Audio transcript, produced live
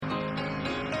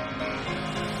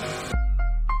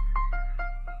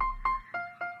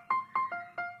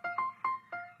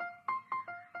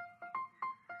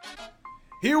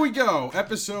Here we go,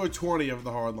 episode 20 of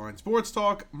the Hardline Sports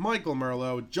Talk. Michael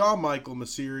Merlo, John Michael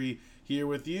Masiri here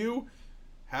with you.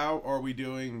 How are we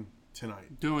doing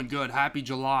tonight? Doing good. Happy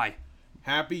July.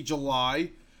 Happy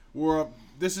July.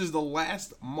 This is the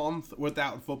last month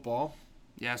without football.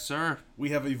 Yes, sir. We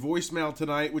have a voicemail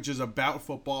tonight, which is about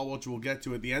football, which we'll get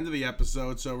to at the end of the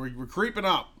episode. So we're creeping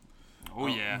up. Oh,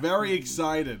 yeah. Very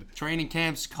excited. Training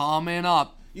camp's coming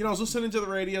up. You know, I was listening to the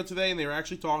radio today, and they were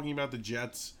actually talking about the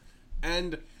Jets.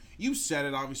 And you said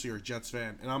it, obviously you're a Jets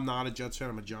fan, and I'm not a Jets fan,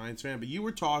 I'm a Giants fan, but you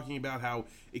were talking about how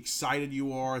excited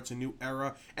you are, it's a new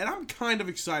era, and I'm kind of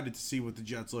excited to see what the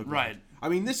Jets look like. Right. I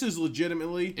mean, this is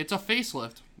legitimately... It's a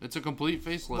facelift. It's a complete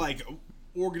facelift.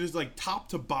 Like top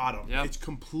to bottom. Yep. It's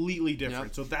completely different.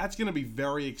 Yep. So that's going to be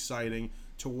very exciting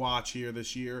to watch here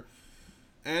this year.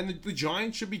 And the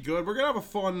Giants should be good. We're going to have a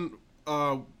fun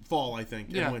fall, I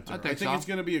think, in winter. I think so. It's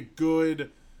going to be a good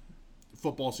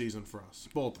football season for us,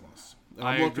 both of us. And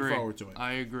I'm looking forward to it.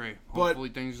 I agree. But, hopefully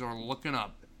things are looking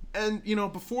up. And, you know,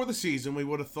 before the season, we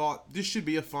would have thought this should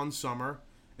be a fun summer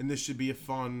and this should be a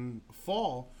fun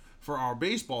fall for our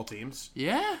baseball teams.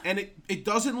 Yeah. And it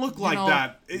doesn't look like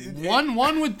that.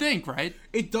 One would think, right?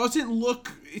 It doesn't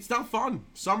look... It's not fun.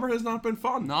 Summer has not been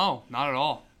fun. No, not at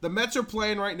all. The Mets are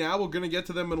playing right now. We're going to get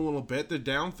to them in a little bit. They're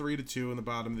down 3-2 in the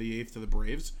bottom of the 8th to the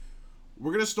Braves.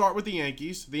 We're going to start with the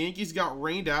Yankees. The Yankees got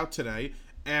rained out today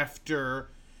after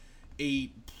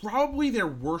probably their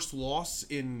worst loss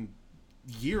in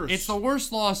years. It's the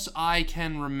worst loss I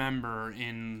can remember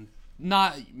in...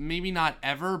 maybe not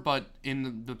ever, but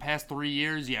in the past 3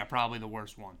 years, yeah, probably the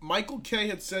worst one. Michael Kay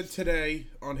had said today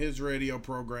on his radio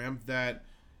program that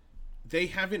they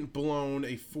haven't blown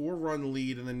a 4-run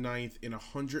lead in the 9th in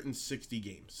 160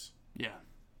 games. Yeah.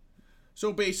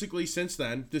 So basically, since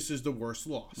then, this is the worst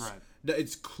loss. Right.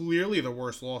 It's clearly the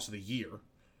worst loss of the year.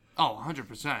 Oh,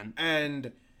 100%.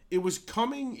 And it was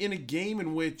coming in a game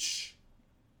in which,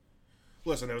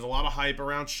 listen, there was a lot of hype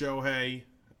around Shohei,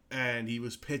 and he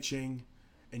was pitching,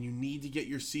 and you need to get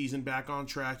your season back on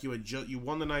track. You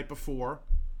won the night before,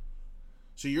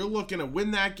 so you're looking to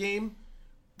win that game,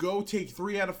 go take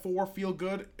 3 out of 4, feel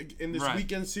good in this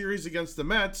weekend series against the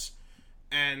Mets,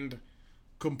 and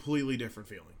completely different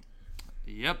feeling.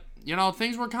 Yep. You know,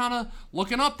 things were kind of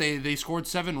looking up. They scored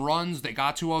 7 runs. They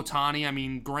got to Ohtani. I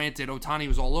mean, granted, Ohtani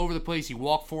was all over the place. He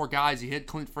walked 4 guys. He hit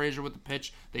Clint Frazier with the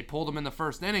pitch. They pulled him in the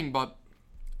first inning, but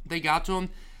they got to him.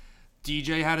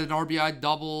 DJ had an RBI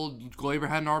double. Gleyber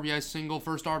had an RBI single.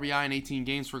 First RBI in 18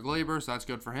 games for Gleyber, so that's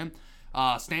good for him.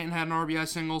 Stanton had an RBI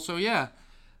single, so yeah.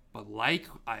 But like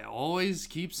I always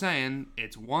keep saying,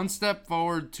 it's 1 step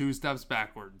forward, 2 steps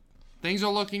backward. Things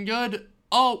are looking good.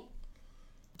 Oh,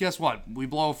 guess what? We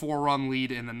blow a 4-run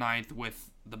lead in the 9th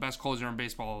with the best closer in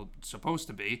baseball supposed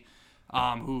to be,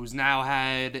 who's now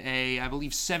had I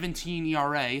believe, 17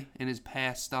 ERA in his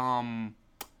past 7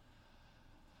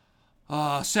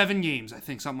 games, I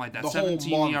think, something like that. The 17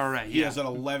 whole month, ERA. he has an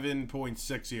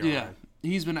 11.6 ERA. Yeah,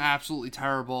 he's been absolutely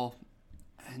terrible.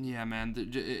 And yeah, man,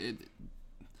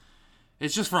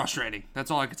 it's just frustrating. That's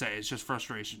all I could say. It's just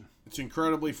frustration. It's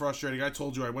incredibly frustrating. I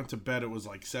told you I went to bed. It was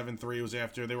like 7-3. It was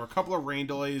after. There were a couple of rain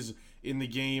delays in the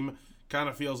game. Kind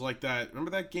of feels like that. Remember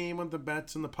that game with the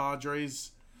Mets and the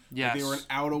Padres? Yes. They were an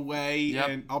out away,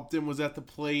 and Upton was at the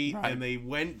plate, and they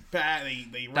went back.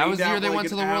 That was the year they like went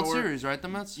to the hour. World Series, right, the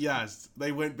Mets? Yes.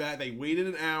 They went back. They waited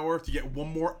an hour to get one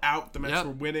more out. The Mets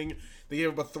were winning. They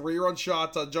gave up a 3-run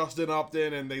shot to Justin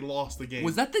Upton, and they lost the game.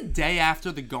 Was that the day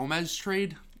after the Gomez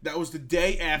trade? That was the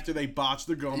day after they botched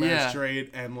the Gomez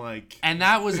trade, and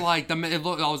that was like I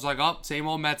was like, oh, same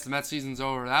old Mets. The Mets season's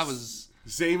over. That was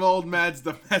same old Mets.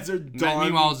 The Mets are done.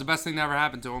 Meanwhile, it was the best thing that ever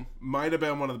happened to them. Might have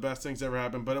been one of the best things that ever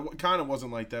happened, but it kind of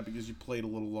wasn't like that because you played a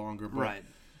little longer. But right.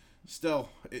 Still,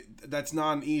 that's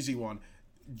not an easy one.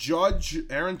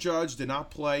 Aaron Judge did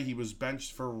not play. He was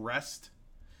benched for rest.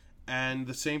 And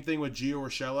the same thing with Gio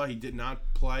Urshela. He did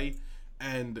not play.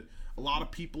 And a lot of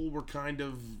people were kind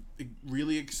of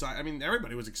really excited. I mean,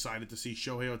 everybody was excited to see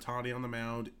Shohei Ohtani on the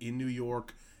mound in New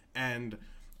York. And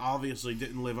obviously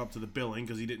didn't live up to the billing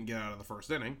because he didn't get out of the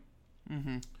first inning.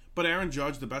 Mm-hmm. But Aaron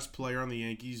Judge, the best player on the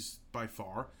Yankees by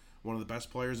far, one of the best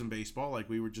players in baseball, like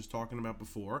we were just talking about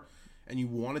before, and you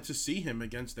wanted to see him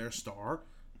against their star,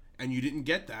 and you didn't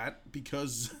get that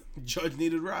because Judge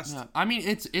needed rest. Yeah. I mean,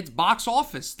 it's box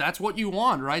office. That's what you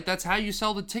want, right? That's how you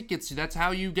sell the tickets. That's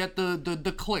how you get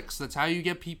the clicks. That's how you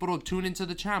get people to tune into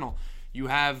the channel. You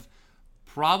have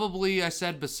probably, I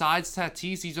said, besides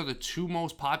Tatis, these are the 2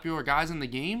 most popular guys in the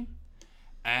game,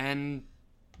 and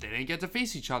they didn't get to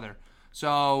face each other.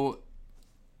 So,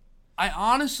 I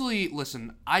honestly,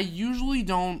 listen, I usually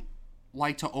don't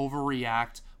like to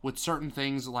overreact with certain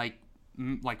things like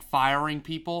like firing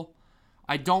people.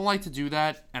 I don't like to do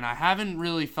that, and I haven't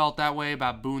really felt that way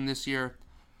about Boone this year.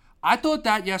 I thought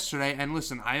that yesterday, and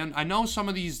listen, I know some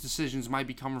of these decisions might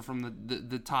be coming from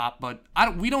the top, but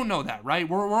we don't know that, right?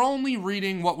 We're only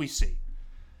reading what we see.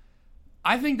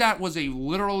 I think that was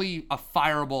literally a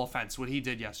fireable offense, what he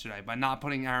did yesterday, by not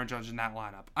putting Aaron Judge in that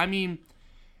lineup. I mean,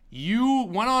 you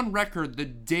went on record the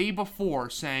day before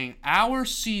saying, our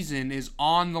season is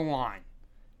on the line.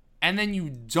 And then you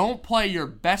don't play your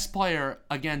best player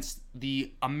against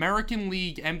the American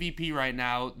League MVP right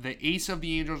now, the ace of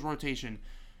the Angels rotation.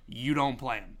 You don't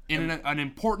play him in an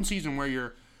important season where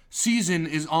your season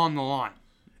is on the line.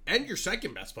 And your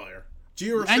second best player,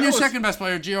 Gio Urshela. And your second best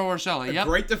player, Gio Urshela. Yep.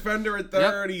 Great defender at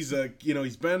third. Yep.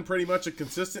 He's been pretty much a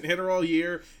consistent hitter all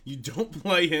year. You don't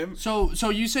play him. So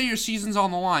you say your season's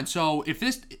on the line. So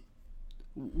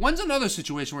when's another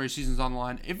situation where your season's on the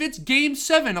line? If it's Game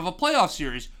 7 of a playoff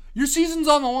series, your season's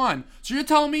on the line. So you're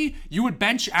telling me you would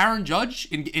bench Aaron Judge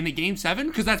in a Game 7?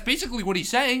 Because that's basically what he's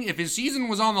saying. If his season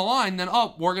was on the line, then,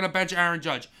 we're going to bench Aaron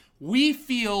Judge. We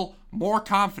feel more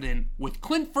confident with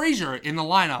Clint Frazier in the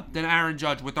lineup than Aaron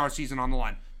Judge with our season on the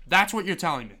line. That's what you're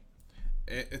telling me.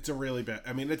 It's a really bad...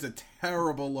 I mean, it's a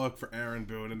terrible look for Aaron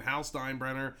Boone. And Hal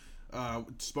Steinbrenner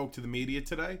spoke to the media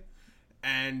today.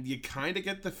 And you kind of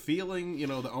get the feeling,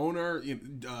 the owner...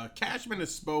 Cashman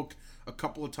has spoke a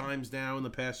couple of times now in the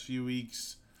past few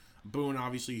weeks. Boone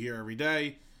obviously here every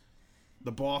day.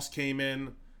 The boss came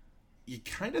in. You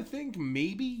kind of think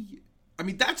maybe... I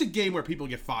mean, that's a game where people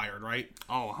get fired, right?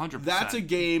 Oh, 100%. That's a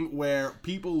game where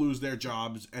people lose their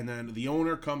jobs, and then the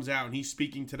owner comes out and he's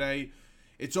speaking today.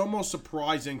 It's almost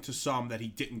surprising to some that he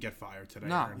didn't get fired today.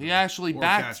 No, he actually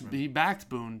backed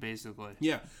Boone, basically.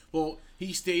 Yeah. Well,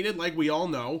 he stated, like we all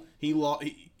know, he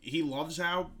loves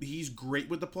how he's great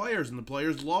with the players, and the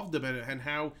players loved him, and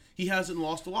how he hasn't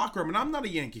lost the locker room. And I'm not a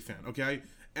Yankee fan, okay?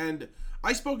 And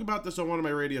I spoke about this on one of my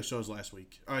radio shows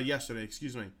yesterday.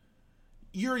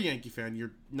 You're a Yankee fan.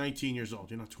 You're 19 years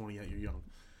old. You're not 20 yet. You're young.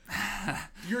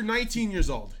 You're 19 years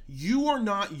old. You are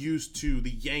not used to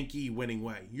the Yankee winning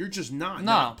way. You're just not.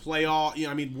 No.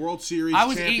 Playoff, World Series, I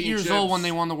was 8 years old when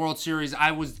they won the World Series.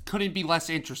 Couldn't be less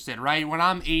interested, right? When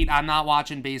I'm 8, I'm not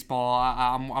watching baseball.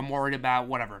 I'm worried about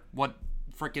what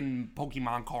freaking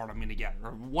Pokemon card I'm going to get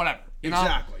or whatever.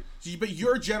 Exactly. But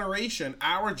your generation,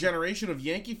 our generation of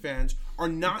Yankee fans, are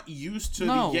not used to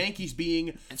the Yankees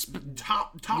being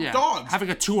top dogs.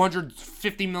 Having a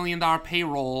 $250 million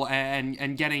payroll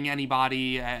and getting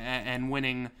anybody and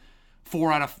winning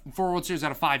 4 World Series out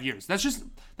of 5 years.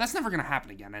 That's never going to happen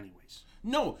again anyways.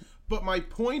 No, but my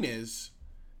point is,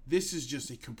 this is just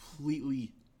a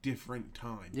completely different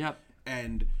time. Yep.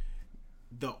 And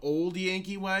the old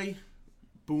Yankee way,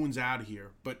 Boone's out of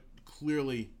here. But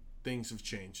clearly... things have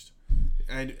changed.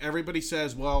 And everybody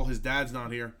says, well, his dad's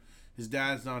not here.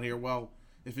 Well,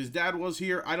 if his dad was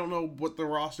here, I don't know what the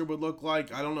roster would look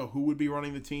like. I don't know who would be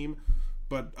running the team.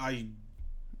 But I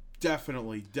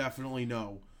definitely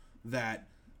know that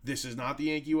this is not the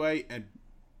Yankee way. And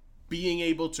being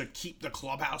able to keep the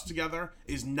clubhouse together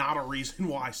is not a reason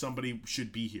why somebody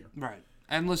should be here. Right.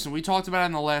 And listen, we talked about it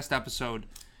in the last episode.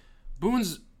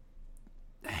 Boone's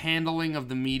handling of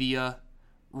the media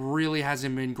really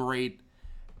hasn't been great.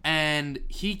 And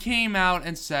he came out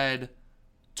and said,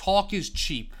 talk is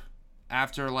cheap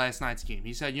after last night's game.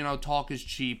 He said, talk is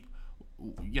cheap.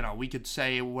 We could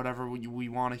say whatever we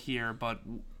want to hear, but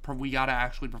we got to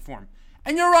actually perform.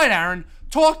 And you're right, Aaron.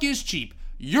 Talk is cheap.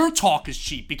 Your talk is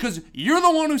cheap because you're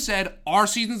the one who said our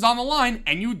season's on the line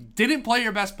and you didn't play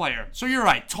your best player. So you're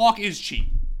right. Talk is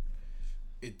cheap.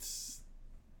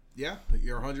 You're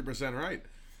 100% right.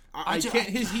 I can't.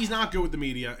 He's not good with the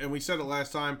media, and we said it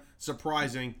last time.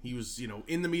 Surprising, he was,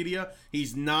 in the media.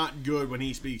 He's not good when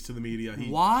he speaks to the media.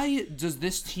 Why does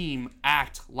this team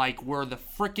act like we're the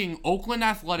freaking Oakland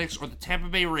Athletics or the Tampa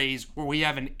Bay Rays, where we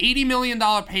have an $80 million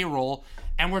payroll,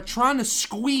 and we're trying to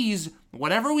squeeze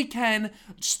whatever we can,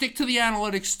 stick to the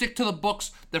analytics, stick to the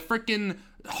books. The freaking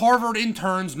Harvard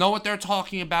interns know what they're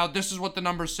talking about. This is what the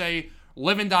numbers say.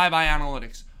 Live and die by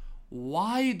analytics.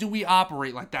 Why do we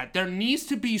operate like that? There needs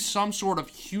to be some sort of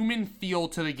human feel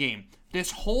to the game.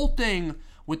 This whole thing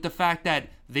with the fact that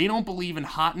they don't believe in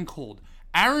hot and cold.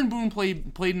 Aaron Boone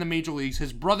played in the major leagues.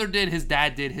 His brother did, his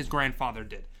dad did, his grandfather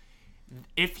did.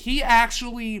 If he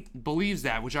actually believes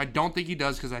that, which I don't think he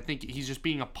does because I think he's just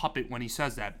being a puppet when he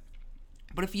says that.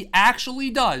 But if he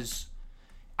actually does,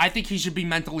 I think he should be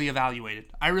mentally evaluated.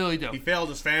 I really do. He failed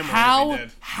his family if he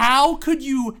did. How could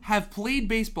you have played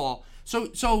baseball...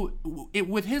 So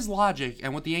with his logic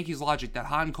and with the Yankees' logic that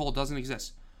hot and cold doesn't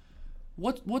exist,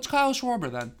 what's Kyle Schwarber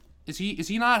then? Is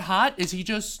he not hot? Is he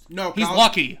just... No, he's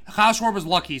lucky. Kyle Schwarber's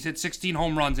lucky. He's hit 16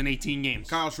 home runs in 18 games.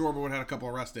 Kyle Schwarber would have had a couple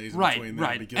of rest days in between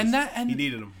Right. because he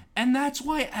needed them. And that's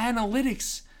why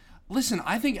analytics... Listen,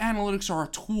 I think analytics are a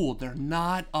tool. They're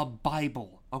not a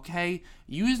Bible, okay?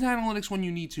 Use analytics when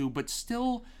you need to, but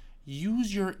still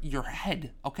use your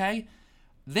head, okay?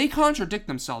 They contradict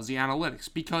themselves, the analytics,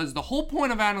 because the whole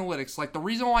point of analytics, like the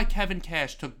reason why Kevin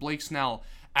Cash took Blake Snell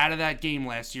out of that game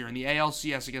last year in the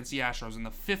ALCS against the Astros in the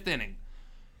 5th inning,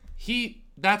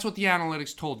 that's what the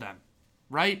analytics told them,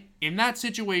 right? In that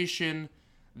situation,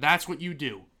 that's what you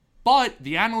do. But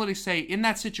the analytics say in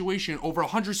that situation, over a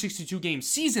 162 game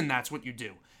season, that's what you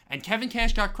do. And Kevin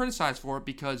Cash got criticized for it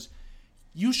because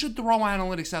you should throw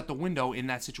analytics out the window in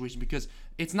that situation because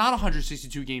it's not a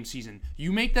 162 game season.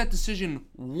 You make that decision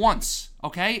once,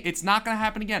 okay? It's not going to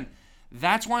happen again.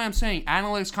 That's why I'm saying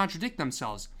analytics contradict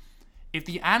themselves. If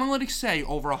the analytics say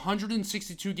over a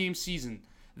 162 game season,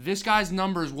 this guy's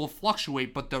numbers will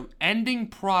fluctuate, but the ending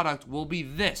product will be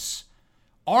this,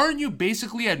 aren't you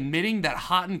basically admitting that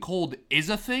hot and cold is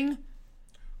a thing?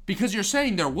 Because you're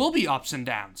saying there will be ups and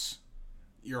downs.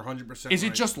 You're 100% right. Is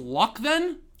it just luck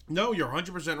then? No, you're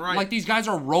 100% right. Like these guys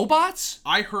are robots?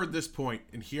 I heard this point,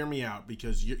 and hear me out,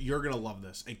 because you're going to love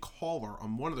this. A caller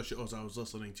on one of the shows I was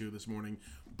listening to this morning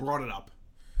brought it up.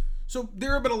 So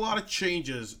there have been a lot of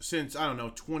changes since,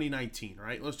 2019,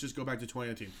 right? Let's just go back to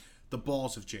 2019. The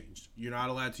balls have changed. You're not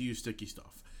allowed to use sticky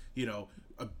stuff.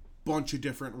 A bunch of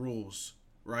different rules,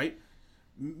 right?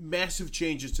 Massive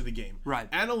changes to the game. Right.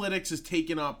 Analytics has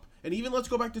taken up, and even let's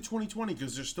go back to 2020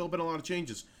 because there's still been a lot of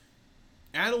changes.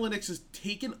 Analytics has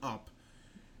taken up,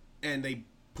 and they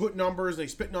put numbers, they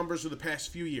spit numbers for the past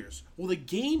few years. Well, the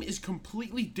game is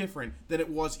completely different than it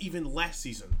was even last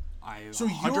season. So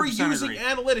you're using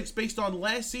analytics based on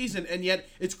last season, and yet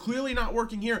it's clearly not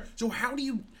working here. So how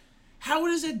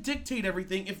does it dictate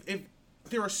everything if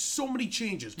there are so many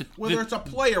changes? Whether it's a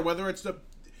player, whether it's the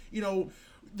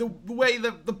way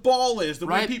the ball is, the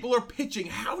way people are pitching.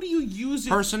 How do you use it?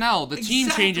 Personnel, the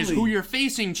team changes, who you're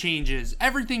facing changes,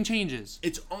 everything changes.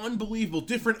 It's unbelievable.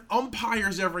 Different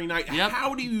umpires every night. Yep.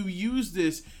 How do you use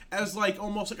this as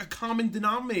almost like a common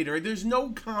denominator? There's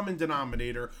no common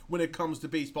denominator when it comes to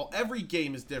baseball. Every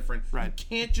game is different. Right. You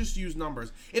can't just use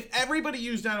numbers. If everybody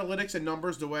used analytics and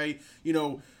numbers the way,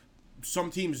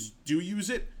 some teams do use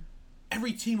it,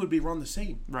 every team would be run the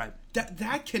same. Right.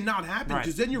 That cannot happen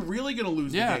because then you're really going to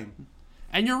lose the game.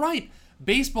 And you're right.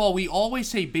 Baseball, we always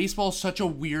say baseball is such a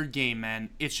weird game,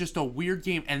 man. It's just a weird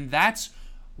game, and that's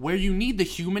where you need the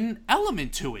human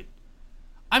element to it.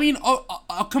 I mean,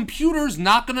 a computer's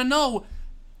not going to know.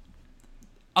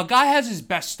 A guy has his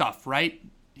best stuff, right?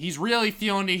 He's really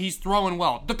feeling it. He's throwing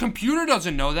well. The computer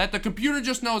doesn't know that. The computer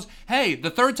just knows, hey,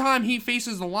 the third time he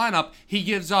faces the lineup, he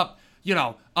gives up,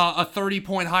 a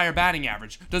 30-point higher batting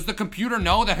average. Does the computer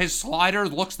know that his slider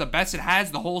looks the best it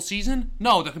has the whole season?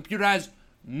 No, the computer has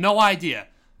no idea.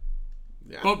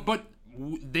 Yeah. But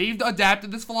they've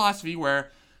adapted this philosophy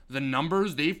where the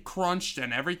numbers they've crunched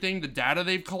and everything, the data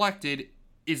they've collected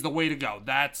is the way to go.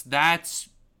 That's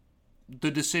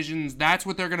the decisions. That's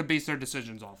what they're going to base their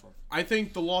decisions off of. I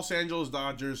think the Los Angeles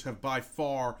Dodgers have by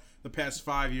far the past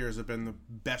 5 years have been the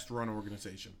best run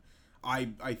organization. I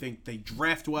think they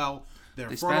draft well.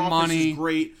 Their front office is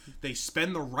great. They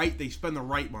spend the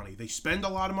right money. They spend a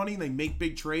lot of money and they make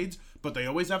big trades, but they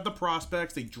always have the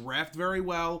prospects. They draft very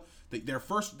well. Their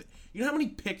first, you know how many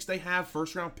picks they have,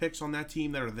 first round picks on that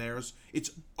team that are theirs? It's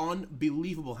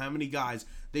unbelievable how many guys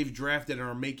they've drafted and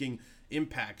are making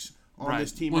impacts on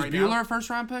this team right now. Was Buehler a first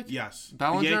round pick? Yes.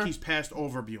 Bellinger? The Yankees passed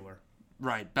over Buehler.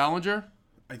 Right. Bellinger?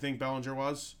 I think Bellinger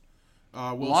was.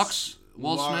 Lux?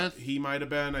 Will Smith? He might have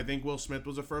been. I think Will Smith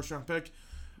was a first-round pick.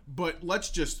 But let's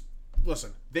just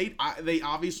listen. They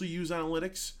obviously use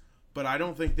analytics, but I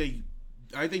don't think they.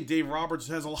 I think Dave Roberts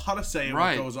has a lot of say in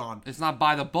what goes on. It's not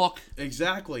by the book.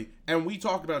 Exactly. And we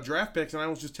talked about draft picks, and I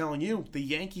was just telling you, the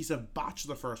Yankees have botched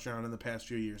the first round in the past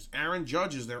few years. Aaron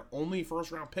Judge is their only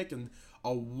first-round pick in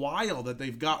a while that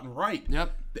they've gotten right.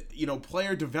 Yep.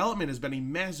 Player development has been a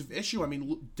massive issue. I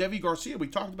mean, Deivi Garcia, we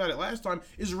talked about it last time,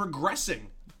 is regressing.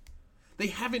 They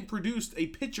haven't produced a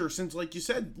pitcher since, like you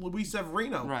said, Luis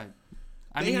Severino. Right.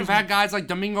 I mean, you've had guys like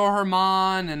Domingo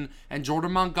Germán and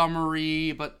Jordan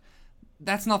Montgomery, but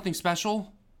that's nothing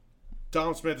special.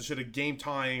 Dom Smith should have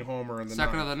game-tying homer in the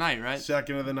second of the night, right?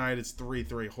 Second of the night, it's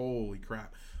 3-3. Holy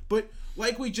crap. But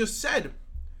like we just said,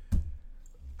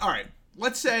 all right,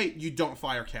 let's say you don't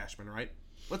fire Cashman, right?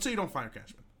 Let's say you don't fire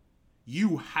Cashman.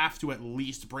 You have to at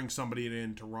least bring somebody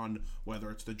in to run, whether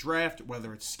it's the draft,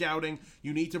 whether it's scouting.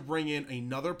 You need to bring in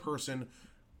another person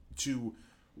to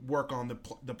work on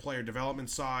the player development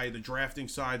side, the drafting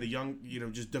side, the young,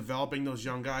 just developing those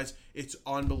young guys. It's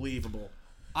unbelievable.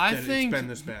 It's been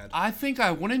this bad. I think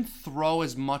I wouldn't throw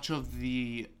as much of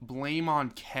the blame on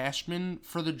Cashman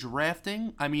for the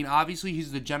drafting. I mean, obviously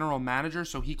he's the general manager,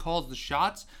 so he calls the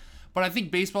shots. But I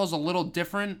think baseball is a little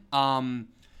different.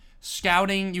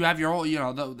 Scouting, you have your whole,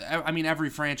 every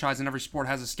franchise and every sport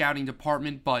has a scouting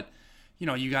department, but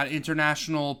you got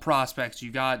international prospects,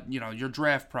 you got your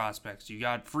draft prospects, you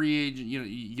got free agent,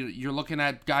 you're looking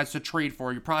at guys to trade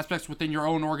for, your prospects within your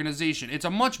own organization. It's a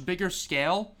much bigger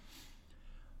scale.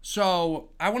 So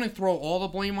I wouldn't throw all the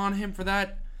blame on him for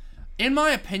that. In my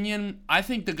opinion, I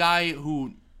think the guy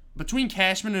who, between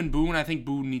Cashman and Boone, I think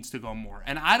Boone needs to go more.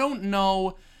 And I don't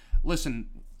know, listen,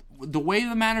 the way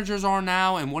the managers are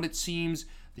now and what it seems,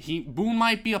 Boone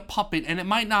might be a puppet, and it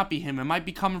might not be him. It might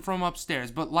be coming from upstairs.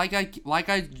 But like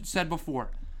I said before,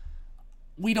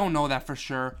 we don't know that for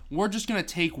sure. We're just going to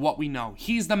take what we know.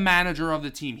 He's the manager of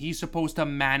the team. He's supposed to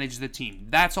manage the team.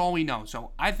 That's all we know. So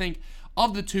I think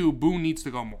of the two, Boone needs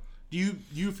to go more. Do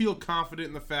you feel confident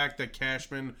in the fact that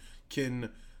Cashman can,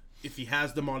 if he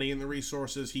has the money and the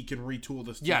resources, he can retool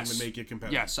this team and make it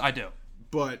competitive? Yes, I do.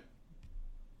 But,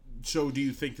 so do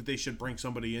you think that they should bring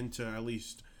somebody in to at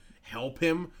least help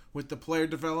him with the player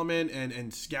development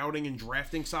and scouting and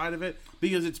drafting side of it?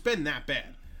 Because it's been that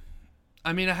bad.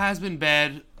 I mean, it has been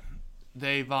bad.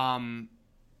 They've, one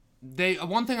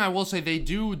thing I will say, they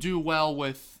do well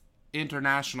with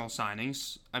international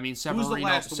signings. I mean,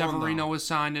 Severino was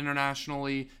signed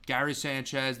internationally. Gary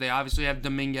Sanchez. They obviously have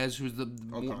Dominguez, who's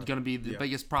going to be the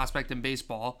biggest prospect in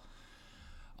baseball.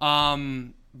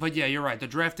 But yeah, you're right. The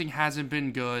drafting hasn't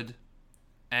been good,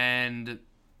 and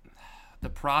the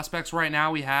prospects right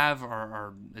now we have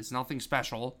are it's nothing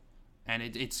special. And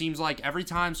it seems like every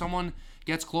time someone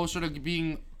gets closer to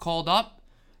being called up,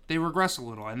 they regress a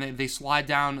little and they slide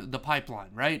down the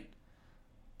pipeline, right?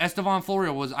 Estevan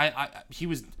Florial was he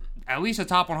was at least a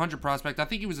top 100 prospect. I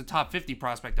think he was a top 50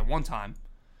 prospect at one time.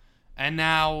 And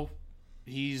now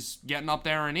he's getting up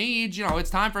there in age. It's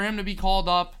time for him to be called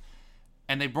up.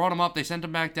 And they brought him up. They sent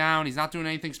him back down. He's not doing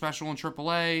anything special in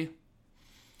AAA.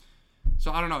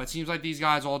 So I don't know. It seems like these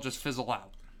guys all just fizzle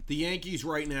out. The Yankees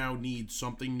right now need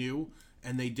something new.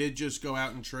 And they did just go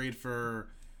out and trade for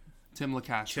Tim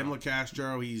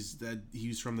LeCastro.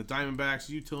 He's from the Diamondbacks,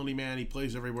 utility man. He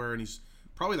plays everywhere, and he's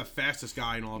probably the fastest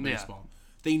guy in all of baseball. Yeah.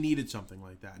 They needed something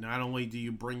like that. Not only do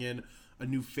you bring in a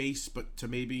new face, but to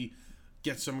maybe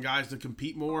get some guys to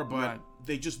compete more, but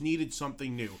they just needed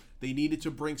something new. They needed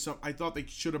to bring some. I thought they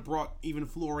should have brought even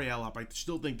Florial up. I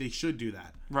still think they should do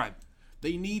that. Right.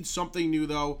 They need something new,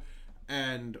 though,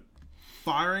 and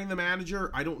firing the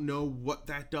manager, I don't know what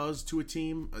that does to a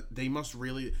team. They must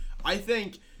really. I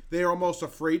think they're almost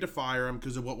afraid to fire him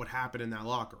because of what would happen in that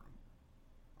locker room.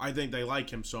 I think they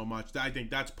like him so much. I think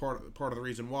that's part of the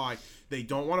reason why they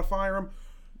don't want to fire him.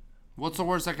 What's the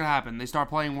worst that could happen? They start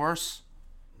playing worse.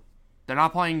 They're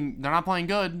not playing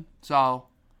good. So,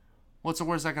 what's the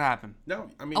worst that could happen?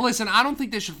 No, I mean, listen. I don't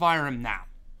think they should fire him now.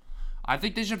 I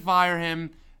think they should fire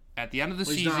him at the end of the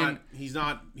season. He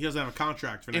doesn't have a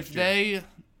contract for next year.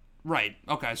 Right.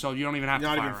 Okay. So you don't even have to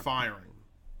fire him. Not even firing.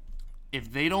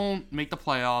 If they don't make the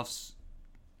playoffs,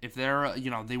 if they're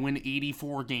they win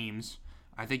 84 games.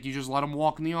 I think you just let him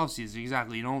walk in the offseason.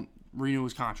 Exactly. You don't renew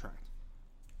his contract.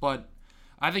 But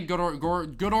I think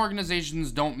good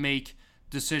organizations don't make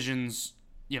decisions,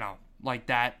 like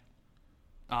that.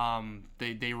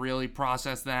 They really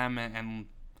process them, and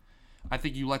I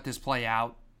think you let this play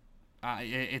out.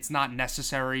 It's not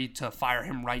necessary to fire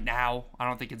him right now. I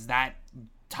don't think it's that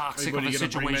toxic of a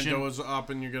situation. Bring Mendoza up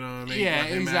and you're gonna make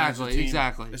him exactly.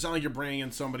 It's not like you're bringing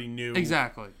in somebody new.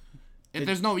 Exactly. If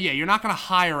there's you're not going to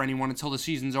hire anyone until the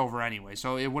season's over anyway,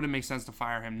 so it wouldn't make sense to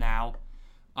fire him now.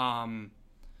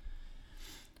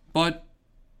 But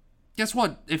guess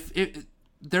what? If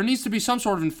there needs to be some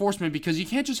sort of enforcement because you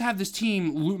can't just have this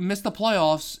team miss the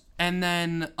playoffs and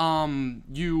then are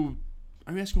you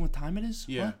asking what time it is?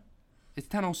 Yeah, what? It's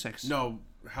 10:06. No,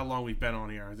 how long we've been on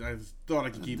here? I thought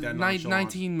I could keep that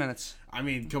 19 minutes. I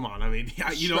mean, come on. I mean,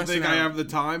 you don't think I have the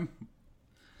time?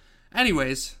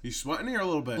 Anyways, you sweating here a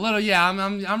little bit? Yeah.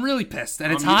 I'm really pissed,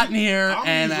 and it's hot in here,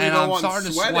 and I'm starting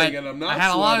to sweat. I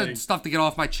had a lot of stuff to get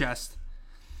off my chest.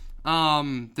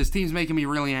 This team's making me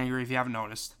really angry. If you haven't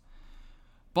noticed,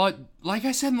 but like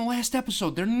I said in the last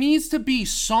episode, there needs to be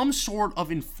some sort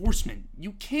of enforcement.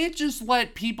 You can't just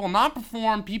let people not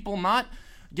perform, people not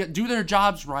do their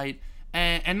jobs right,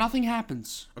 and nothing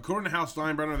happens. According to Hal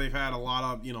Steinbrenner, they've had a lot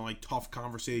of tough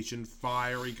conversations,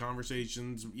 fiery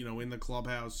conversations, in the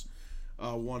clubhouse.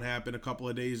 One happened a couple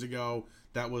of days ago.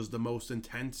 That was the most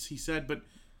intense, he said. But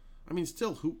I mean,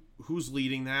 still, who's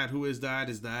leading that? Who is that?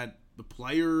 Is that the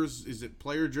players? Is it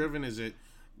player driven? Is it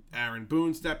Aaron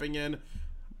Boone stepping in?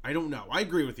 I don't know. I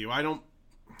agree with you. I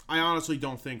honestly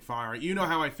don't think firing. You know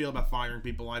how I feel about firing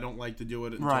people. I don't like to do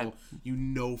it until you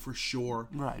know for sure.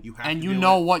 Right. You have and to you do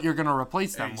know it. what you're going to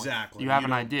replace them Exactly. with. You have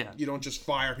an idea. You don't just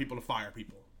fire people to fire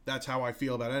people. That's how I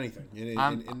feel about anything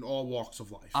in all walks of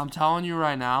life. I'm telling you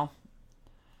right now,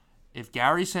 if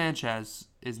Gary Sanchez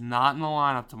is not in the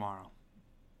lineup tomorrow,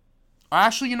 or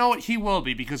actually, you know what? He will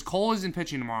be because Cole isn't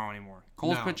pitching tomorrow anymore.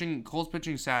 Cole's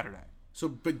pitching Saturday. So,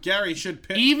 but Gary should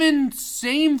pitch. Even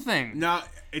same thing. No,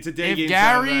 it's a day If game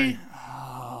Gary,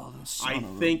 Saturday.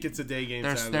 I think it's a day game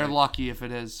Saturday. They're lucky if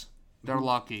it is. They're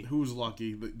lucky. Who's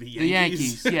lucky? The Yankees? The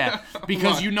Yankees, yeah.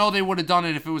 Because you know they would have done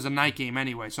it if it was a night game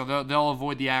anyway. So they'll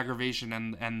avoid the aggravation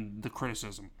and the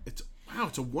criticism. It's a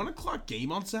 1:00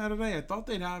 game on Saturday. I thought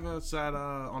they'd have us at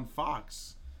on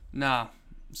Fox. Nah,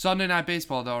 Sunday Night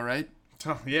Baseball though, right?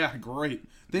 Oh, yeah, great.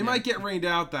 They might get rained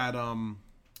out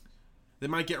They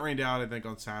might get rained out, I think,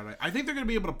 on Saturday. I think they're going to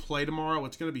be able to play tomorrow.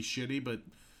 It's going to be shitty, but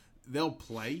they'll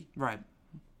play. Right.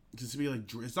 It's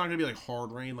not going to be like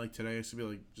hard rain like today. It's going to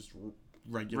be like just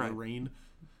regular rain.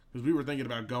 Because we were thinking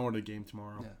about going to the game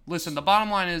tomorrow. Yeah. Listen, the bottom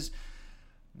line is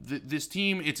this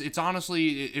team, it's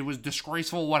honestly, it was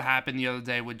disgraceful what happened the other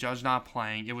day with Judge not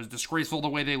playing. It was disgraceful the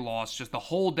way they lost. Just the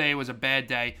whole day was a bad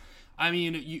day. I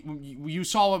mean, you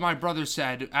saw what my brother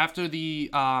said after the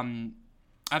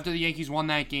Yankees won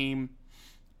that game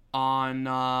on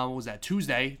what was that,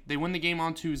 Tuesday. They win the game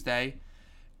on Tuesday.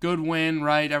 Good win,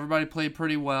 right? Everybody played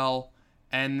pretty well,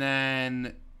 and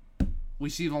then we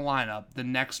see the lineup the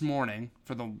next morning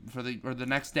the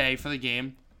next day for the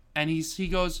game, and he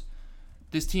goes,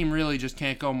 "This team really just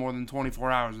can't go more than 24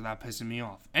 hours without pissing me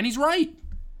off," and he's right.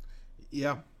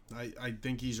 Yeah, I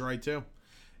think he's right too.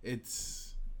 It's.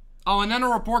 Oh, and then a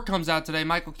report comes out today.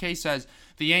 Michael Kay says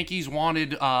the Yankees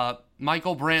wanted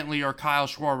Michael Brantley or Kyle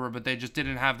Schwarber, but they just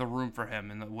didn't have the room for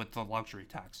him with the luxury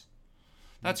tax.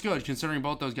 That's good, considering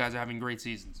both those guys are having great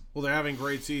seasons. Well, they're having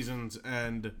great seasons,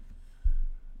 and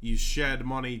you shed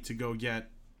money to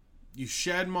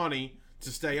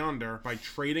stay under by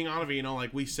trading Ottavino,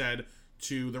 like we said,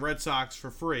 to the Red Sox for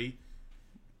free,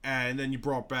 and then you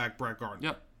brought back Brett Gardner.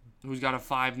 Yep. Who's got a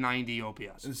 590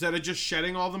 OPS. Instead of just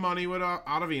shedding all the money with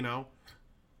Ottavino,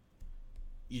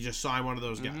 you just sign one of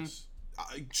those guys.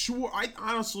 I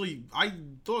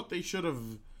thought they should have.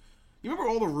 You remember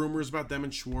all the rumors about them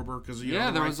and Schwarber? Because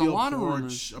there was a lot of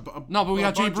rumors. No, but we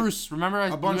got Jay Bruce. Remember, we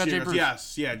got Jay Bruce.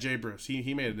 Yes, yeah, Jay Bruce.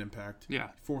 He made an impact. Yeah,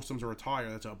 forced him to retire.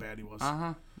 That's how bad he was.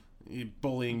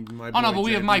 Bullying my boy. Oh no, but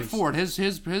we have Mike Bruce. Ford.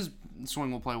 His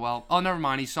swing will play well. Oh, never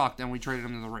mind. He sucked, and we traded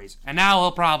him to the Rays, and now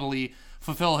he'll probably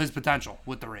fulfill his potential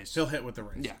with the Rays. He'll hit with the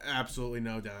Rays. Yeah, absolutely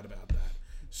no doubt about that.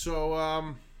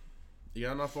 So, you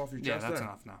got enough off your chest? Yeah, that's there?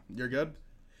 enough now. You're good.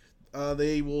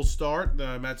 They will start.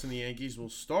 The Mets and the Yankees will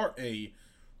start a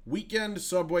weekend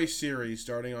Subway Series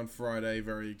starting on Friday.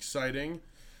 Very exciting.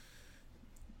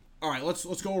 All right,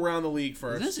 let's go around the league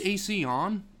first. Is this AC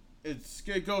on?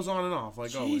 It goes on and off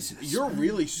like Jesus, always. You're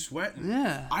really sweating.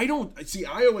 Yeah. I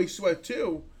always sweat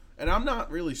too, and I'm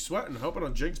not really sweating. I hope I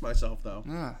don't jinx myself though.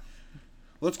 Yeah.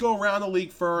 Let's go around the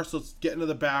league first. Let's get into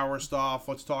the Bauer stuff.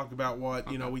 Let's talk about what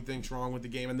we think's wrong with the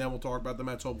game, and then we'll talk about the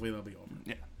Mets. Hopefully they'll be over.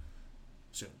 Yeah.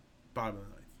 Soon. Bottom of the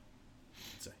ninth.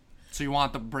 Let's say. So you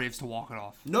want the Braves to walk it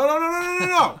off? No.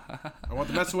 I want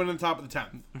the Mets to win in the top of the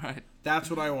 10th. Right.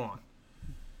 That's what I want.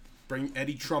 Bring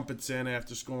Eddie Trumpets in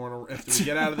after we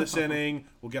get out of this inning.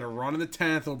 We'll get a run in the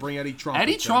 10th. We'll bring Eddie Trumpets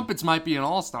Eddie Trumpets might be an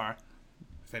all-star.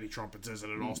 If Eddie Trumpets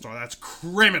isn't an all-star, that's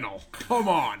criminal. Come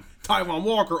on. Taijuan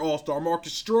Walker all-star.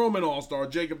 Marcus Stroman all-star.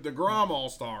 Jacob deGrom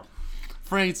all-star.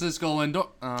 Francisco Lindor.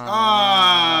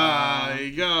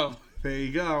 There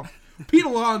you go. Pete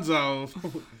Alonso.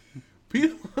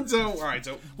 All right,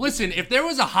 so listen, if there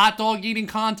was a hot dog eating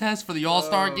contest for the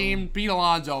All-Star game, Pete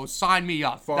Alonso, sign me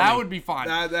up. Funny. That would be fine.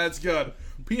 That's good.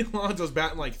 Pete Alonso's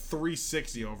batting like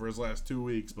 360 over his last 2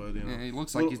 weeks, but he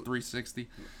looks like he's 360.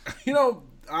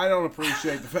 I don't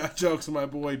appreciate the fat jokes of my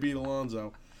boy Pete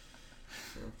Alonso.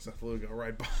 Seth Lugo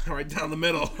right down the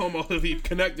middle. Almost if he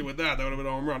connected with that would have been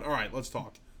a home run. All right, let's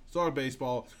talk. Let's talk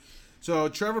baseball. So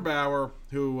Trevor Bauer,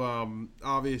 who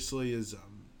obviously is.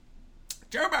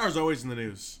 Trevor Bauer's always in the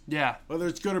news. Yeah. Whether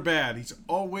it's good or bad, he's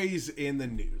always in the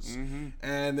news. Mm-hmm.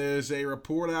 And there's a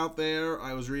report out there.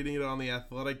 I was reading it on The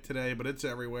Athletic today, but it's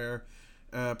everywhere.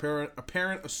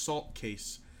 Apparent assault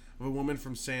case of a woman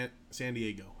from San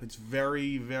Diego. It's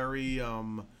very, very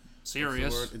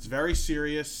serious. It's very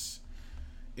serious.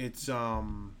 It's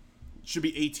should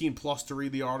be 18 plus to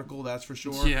read the article. That's for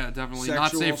sure. Yeah, definitely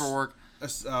not safe for work.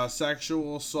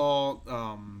 Sexual assault.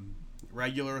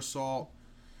 regular assault.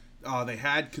 They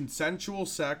had consensual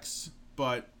sex,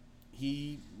 but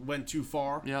he went too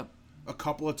far. Yep. A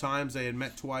couple of times. They had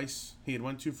met twice. He had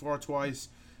went too far twice,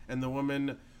 and the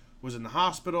woman was in the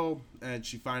hospital, and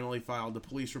she finally filed a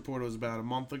police report. It was about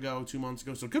 2 months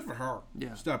ago. So good for her.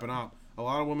 Yeah. Stepping up. A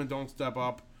lot of women don't step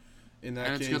up in that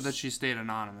case. And it's good that she stayed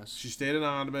anonymous. She stayed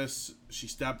anonymous. She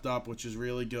stepped up, which is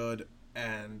really good.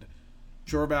 And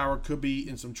Trevor Bauer could be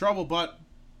in some trouble, but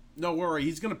no worry.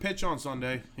 He's going to pitch on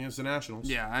Sunday against the Nationals.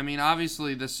 Yeah, I mean,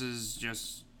 obviously this is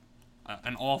just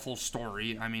an awful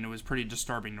story. I mean, it was pretty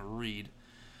disturbing to read.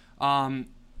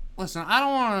 Listen, I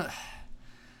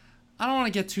don't want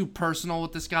to get too personal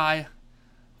with this guy,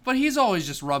 but he's always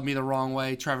just rubbed me the wrong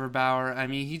way, Trevor Bauer. I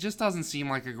mean, he just doesn't seem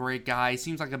like a great guy. He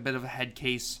seems like a bit of a head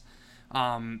case.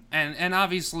 And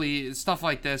obviously stuff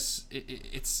like this,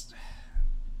 it's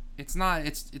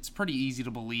pretty easy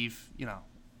to believe, you know.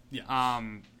 Yeah.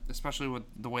 Especially with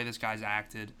the way this guy's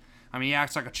acted. I mean, he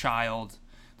acts like a child.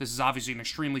 This is obviously an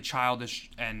extremely childish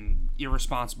and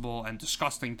irresponsible and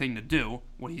disgusting thing to do,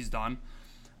 what he's done.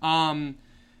 And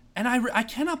I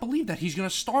cannot believe that he's going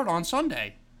to start on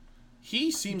Sunday.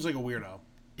 He seems like a weirdo.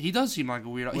 He does seem like a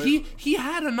weirdo. Wait. He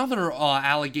had another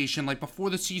allegation, like, before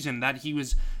the season that he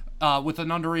was with an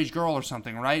underage girl or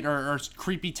something, right? Or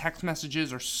creepy text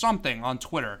messages or something on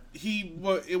Twitter.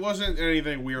 It wasn't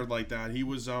anything weird like that. He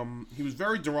was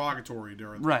very derogatory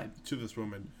to this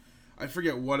woman. I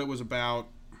forget what it was about,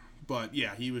 but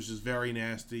yeah, he was just very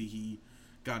nasty. He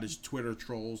got his Twitter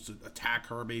trolls to attack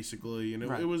her basically, and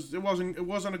it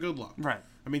wasn't a good look. Right.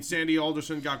 I mean, Sandy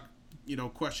Alderson got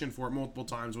questioned for it multiple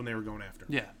times when they were going after.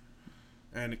 Yeah.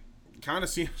 And it kind of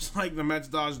seems like the Mets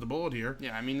dodged the bullet here.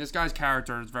 Yeah, I mean, this guy's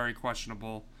character is very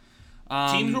questionable.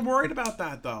 Teams were worried about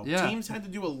that, though. Yeah. Teams had to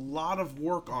do a lot of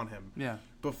work on him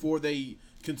before they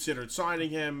considered signing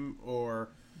him or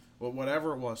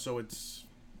whatever it was. So it's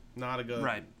not a good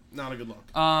look.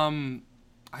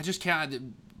 I just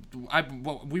can't.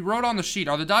 We wrote on the sheet,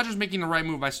 are the Dodgers making the right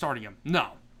move by starting him? No.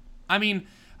 I mean,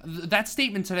 that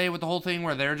statement today with the whole thing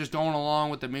where they're just going along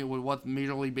with what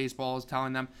Major League Baseball is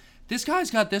telling them, this guy's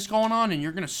got this going on and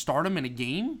you're going to start him in a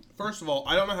game? First of all,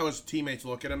 I don't know how his teammates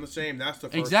look at him the same. That's the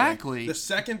first thing. The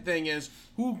second thing is,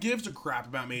 who gives a crap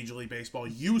about Major League Baseball?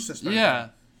 You suspend him.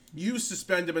 You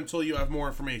suspend him until you have more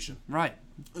information. Right.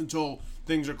 Until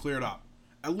things are cleared up.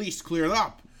 At least cleared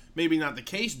up. Maybe not the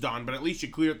case done, but at least you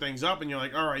clear things up and you're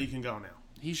like, all right, you can go now.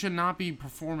 He should not be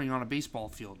performing on a baseball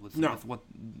field with what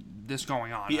this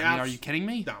going on. Are you kidding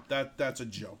me? No, that's a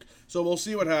joke. So we'll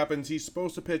see what happens. He's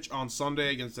supposed to pitch on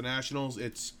Sunday against the Nationals.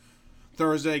 It's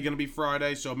Thursday, going to be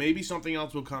Friday, so maybe something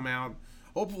else will come out.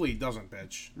 Hopefully he doesn't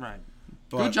pitch. Right.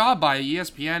 Good job by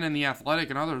ESPN and The Athletic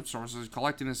and other sources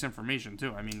collecting this information,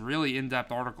 too. I mean, really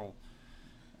in-depth article.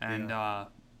 And,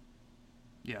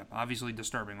 obviously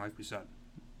disturbing, like we said.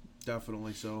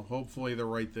 Definitely so. Hopefully the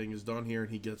right thing is done here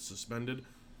and he gets suspended.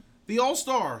 The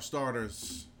All-Star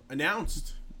starters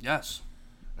announced. Yes.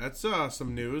 That's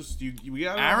some news. We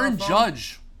got Aaron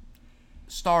Judge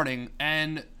starting,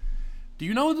 and do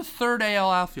you know who the third AL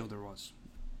outfielder was?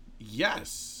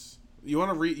 Yes. You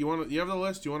want to read? You have the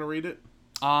list? You want to read it?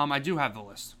 I do have the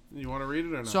list. You want to read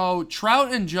it or not? So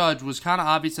Trout and Judge was kind of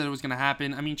obvious that it was going to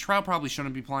happen. I mean, Trout probably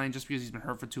shouldn't be playing just because he's been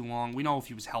hurt for too long. We know if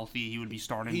he was healthy, he would be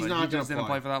starting. He's but not he just didn't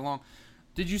play for that long.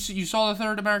 Did you see? You saw the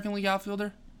third American League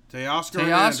outfielder?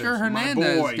 Teoscar Hernandez.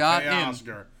 My boy, got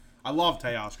Teoscar. in. I love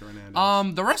Teoscar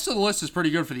Hernandez. The rest of the list is pretty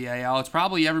good for the AL. It's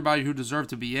probably everybody who deserved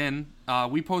to be in.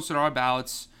 We posted our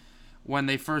ballots when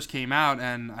they first came out,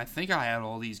 and I think I had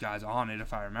all these guys on it,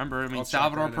 if I remember. I mean,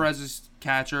 Salvador Perez is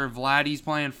catcher. Vladdy's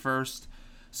playing first.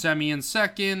 Semien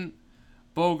second.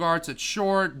 Bogarts at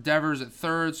short. Devers at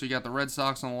third. So you got the Red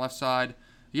Sox on the left side.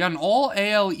 You got an all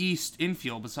AL East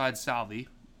infield besides Salvi.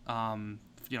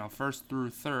 First through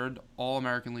third, all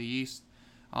American League East.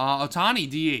 Ohtani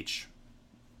DH.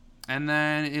 And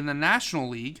then in the National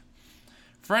League,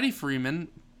 Freddie Freeman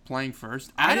playing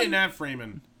first. I didn't have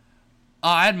Freeman.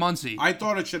 I had Muncy. I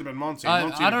thought it should have been Muncy.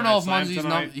 I don't know if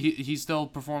Muncy's he's still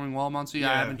performing well, Muncy.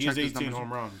 Yeah, I haven't checked his 18 numbers.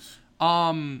 home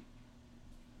runs.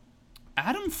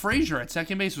 Adam Frazier at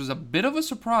second base was a bit of a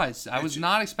surprise. I was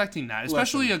not expecting that,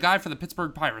 especially a guy for the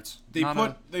Pittsburgh Pirates. They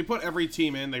put every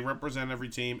team in. They represent every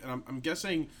team, and I'm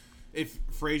guessing if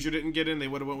Frazier didn't get in, they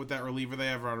would have went with that reliever they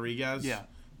have, Rodriguez. Yeah,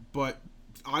 but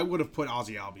I would have put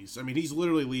Ozzie Albies. I mean, he's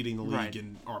literally leading the league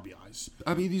in RBIs.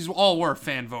 I mean, these all were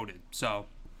fan voted. So,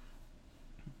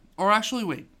 or actually,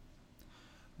 wait.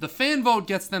 The fan vote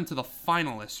gets them to the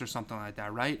finalists or something like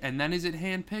that, right? And then is it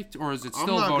handpicked or is it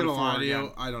still voted for? I'm not gonna lie to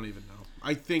you. I don't even know.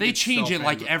 I think they change it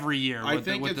like every year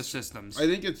with the systems. I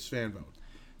think it's fan vote.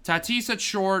 Tatis at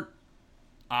short,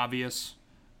 obvious.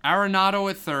 Arenado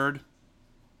at third.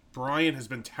 Brian has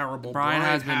been terrible. Brian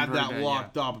has been had pretty that bad,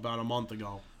 locked up about a month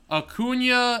ago.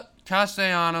 Acuna,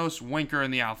 Castellanos, Winker in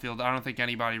the outfield. I don't think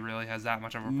anybody really has that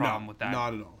much of a problem with that.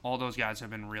 Not at all. All those guys have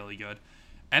been really good.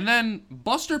 And then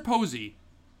Buster Posey.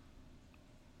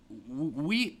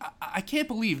 I can't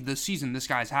believe the season this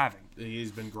guy's having.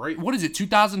 He's been great. What is it,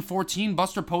 2014?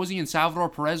 Buster Posey and Salvador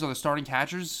Perez are the starting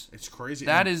catchers? It's crazy.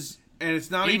 That is and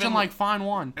it's not even like fine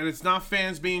one. And it's not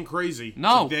fans being crazy.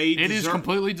 No, it is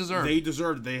completely deserved. They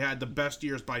deserved it. They had the best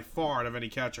years by far out of any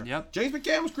catcher. Yep. James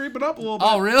McCann was creeping up a little bit.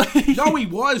 Oh, really? No, he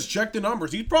was. Check the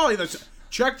numbers. He's probably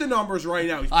check the numbers right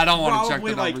now. He's I don't want to check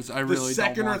the like numbers. I really the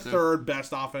second don't or want to. third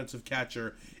best offensive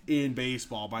catcher in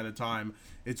baseball by the time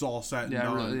it's all said and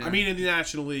done. Really, yeah. I mean, in the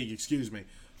National League, excuse me.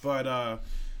 But,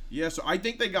 yeah, so I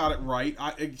think they got it right,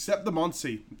 except the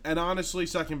Muncy. And honestly,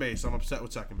 second base. I'm upset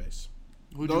with second base.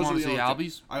 Who do you want to see,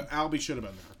 Albies? Albie should have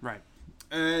been there. Right.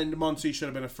 And Muncy should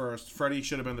have been at first. Freddie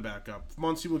should have been the backup.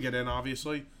 Muncy will get in,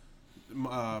 obviously.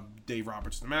 Dave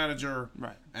Roberts, the manager.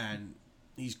 Right. And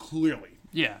he's clearly...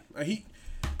 Yeah.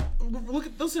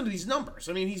 Listen to these numbers.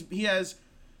 I mean, he has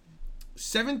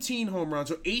 17 home runs,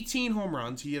 so 18 home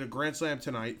runs. He hit a grand slam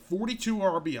tonight. 42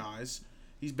 RBIs.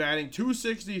 He's batting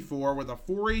 .264 with a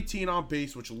 .418 on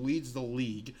base, which leads the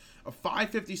league. A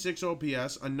 .556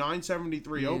 OPS, a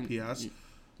 .973 OPS.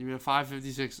 You mean a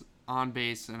 .556 on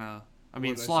base and a... I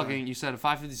mean, slugging. You said a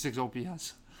 .556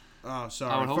 OPS. Oh,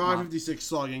 sorry. 556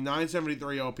 slugging,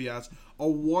 973 OPS, a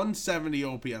 170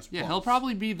 OPS. Yeah, plus. he'll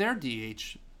probably be their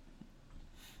DH.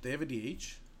 They have a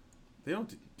DH? They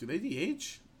don't. Do they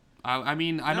DH? I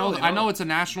mean, I know it's a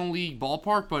National League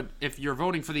ballpark, but if you're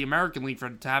voting for the American League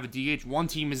to have a DH, one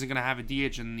team isn't going to have a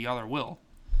DH and the other will.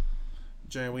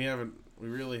 Jay, we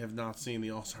really have not seen the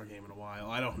All-Star game in a while.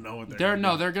 I don't know what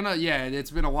they're gonna. Yeah,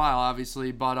 it's been a while,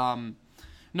 obviously, but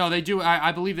no, they do.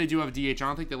 I believe they do have a DH. I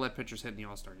don't think they let pitchers hit in the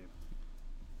All-Star game.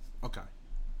 Okay.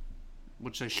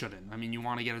 Which they shouldn't. I mean, you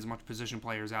want to get as much position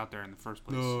players out there in the first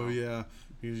place. Oh, yeah.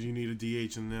 Because you need a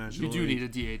DH in the National League. You do need a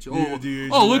DH.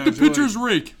 Let the pitchers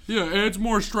rake. Yeah, adds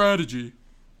more strategy.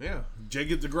 Yeah.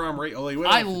 Jacob DeGrom rate.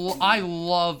 I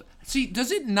love... See,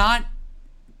 does it not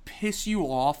piss you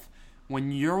off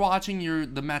when you're watching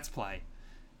the Mets play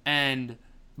and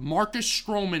Marcus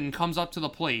Stroman comes up to the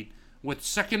plate with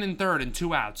second and third and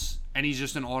 2 outs and he's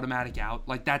just an automatic out?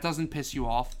 Like, that doesn't piss you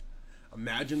off?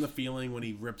 Imagine the feeling when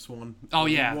he rips one. Oh,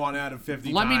 yeah. 1 out of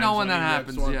 50 Let times me know when that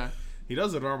happens, yeah. He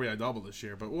does an RBI double this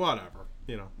year, but whatever.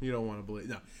 You know, you don't want to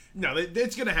believe. No,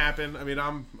 it's going to happen. I mean,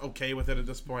 I'm okay with it at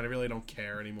this point. I really don't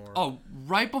care anymore. Oh,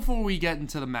 right before we get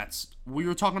into the Mets, we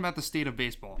were talking about the state of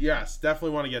baseball. Yes,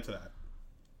 definitely want to get to that.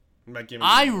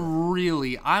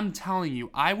 I'm telling you,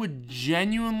 I would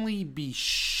genuinely be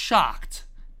shocked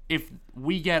if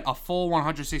we get a full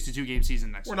 162 game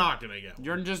season next year. We're not gonna get one.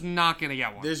 You're just not gonna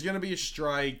get one. There's gonna be a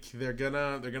strike. They're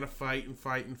gonna fight,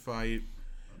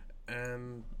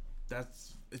 and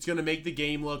it's gonna make the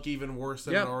game look even worse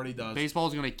than it already does.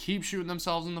 Baseball's gonna keep shooting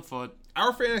themselves in the foot.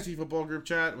 Our fantasy football group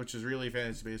chat, which is really a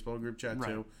fantasy baseball group chat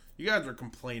too. You guys are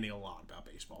complaining a lot about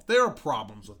baseball. There are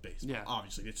problems with baseball. Yeah.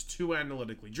 Obviously, it's too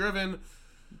analytically driven.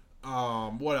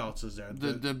 What else is there?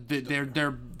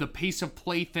 The pace of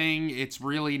play thing. It's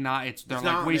really not. They're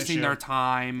like wasting their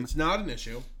time. It's not an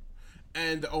issue,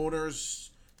 and the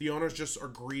owners just are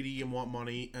greedy and want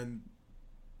money, and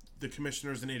the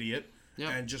commissioner's an idiot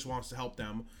and just wants to help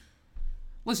them.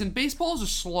 Listen, baseball is a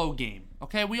slow game.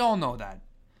 Okay, we all know that.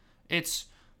 It's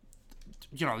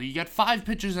you get 5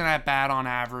 pitches in at bat on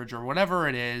average or whatever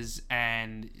it is,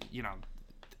 and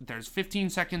there's 15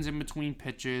 seconds in between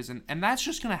pitches, and that's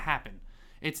just going to happen.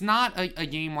 It's not a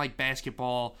game like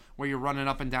basketball where you're running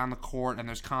up and down the court and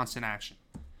there's constant action.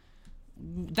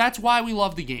 That's why we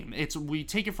love the game. We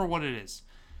take it for what it is.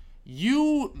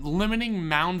 You limiting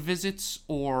mound visits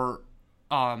or,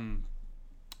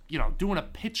 doing a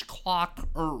pitch clock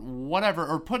or whatever,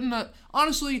 or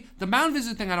honestly, the mound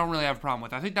visit thing I don't really have a problem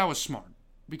with. I think that was smart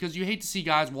because you hate to see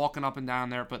guys walking up and down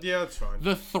there, but yeah, that's fine.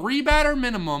 The 3-batter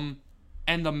minimum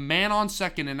and the man on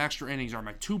second in extra innings are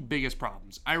my 2 biggest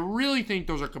problems. I really think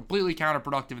those are completely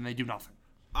counterproductive and they do nothing.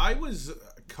 I was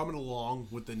coming along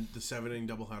with the 7-inning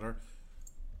doubleheader,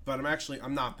 but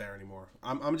I'm not there anymore.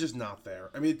 I'm just not there.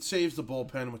 I mean, it saves the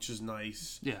bullpen, which is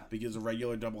nice. Yeah. Because a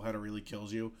regular doubleheader really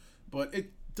kills you. But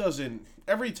it doesn't.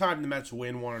 Every time the Mets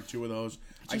win 1 or 2 of those,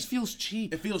 it just feels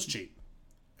cheap. It feels cheap.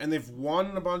 And they've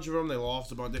won a bunch of them. They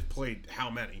lost a bunch. They've played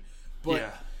how many? But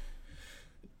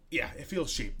yeah, it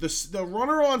feels cheap. The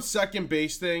runner on second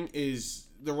base thing is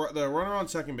the runner on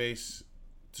second base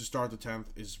to start the 10th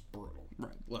is brutal.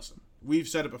 Right. Listen, We've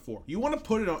said it before. You want to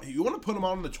put it on. You want to put them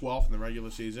on the 12th in the regular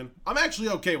season. I'm actually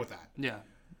okay with that. Yeah.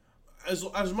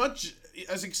 As much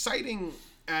as exciting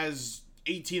as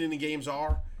 18 inning games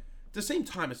are, at the same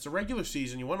time, it's the regular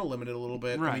season. You want to limit it a little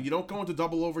bit. Right. I mean, you don't go into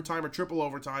double overtime or triple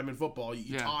overtime in football.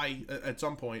 You tie at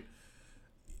some point.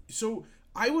 So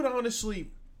I would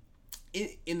honestly,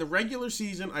 in the regular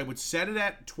season, I would set it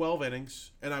at 12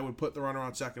 innings, and I would put the runner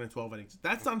on second in 12 innings.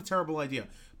 That's not a terrible idea.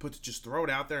 But to just throw it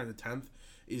out there in the 10th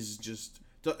is just,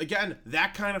 again,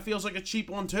 that kind of feels like a cheap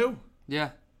one too.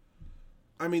 Yeah.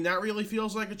 I mean, that really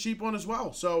feels like a cheap one as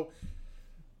well. So,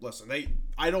 listen,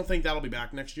 I don't think that'll be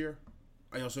back next year.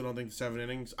 I also don't think the 7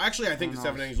 innings. Actually, I think the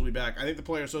 7 innings will be back. I think the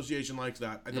Player Association likes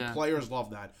that. The players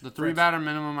love that. The 3-batter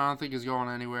minimum, I don't think is going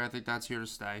anywhere. I think that's here to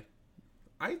stay.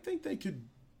 I think they could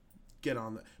get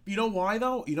on that. But you know why,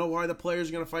 though? You know why the players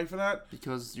are going to fight for that?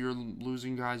 Because you're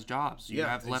losing guys' jobs. You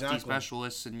have lefty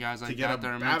specialists and guys like that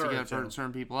are meant to get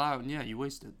certain people out, and you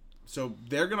wasted. So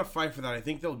they're going to fight for that. I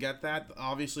think they'll get that.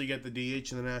 Obviously, get the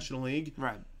DH in the National League.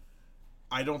 Right.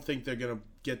 I don't think they're going to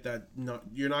get that. No,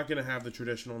 you're not going to have the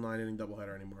traditional 9-inning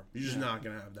doubleheader anymore. You're just not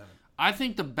going to have that. I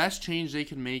think the best change they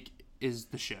can make is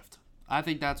the shift. I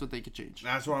think that's what they could change.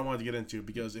 That's what I wanted to get into,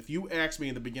 because if you asked me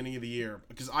in the beginning of the year,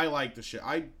 because I liked the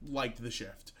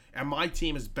shift, and my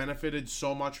team has benefited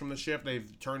so much from the shift.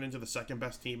 They've turned into the second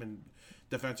best team and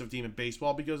defensive team in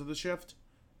baseball because of the shift.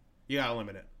 You gotta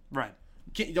limit it. Right.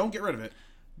 Don't get rid of it.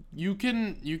 You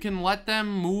can let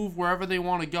them move wherever they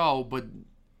want to go, but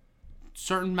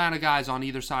certain amount of guys on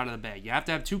either side of the bag. You have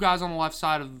to have 2 guys on the left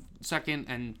side of second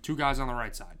and 2 guys on the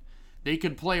right side. They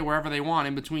could play wherever they want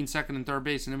in between second and third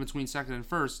base and in between second and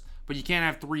first, but you can't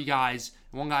have 3 guys,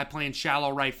 one guy playing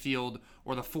shallow right field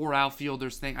or the 4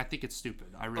 outfielders thing. I think it's stupid.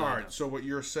 I really do. All right, so what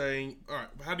you're saying, all right,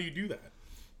 how do you do that?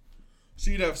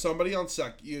 So you'd have somebody on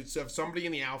you'd have somebody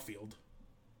in the outfield,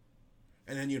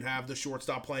 and then you'd have the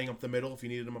shortstop playing up the middle if you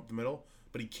needed him up the middle,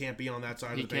 but he can't be on that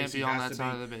side of the base. He can't be on that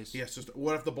side of the base. Yes,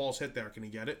 what if the ball's hit there? Can he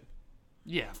get it?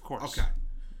 Yeah, of course. Okay.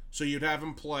 So you'd have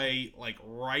him play like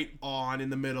right on in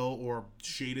the middle or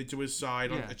shaded to his side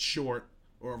at short,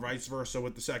 or vice versa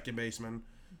with the second baseman.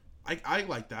 I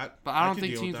like that. But I don't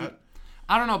think teams would,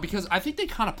 I don't know, because I think they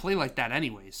kind of play like that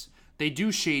anyways. They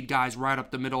do shade guys right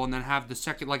up the middle and then have the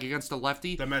second, like against the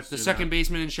lefty, the second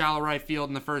baseman in shallow right field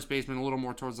and the first baseman a little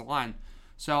more towards the line.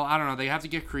 So I don't know. They have to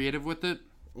get creative with it.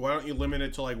 Why don't you limit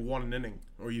it to like 1 inning,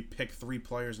 or you pick 3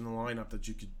 players in the lineup that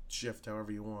you could shift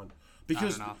however you want?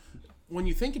 Because when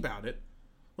you think about it,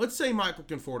 let's say Michael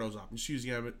Conforto's up. I'm just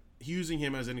using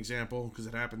him as an example because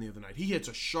it happened the other night. He hits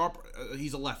a sharp.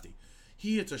 He's a lefty.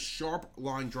 He hits a sharp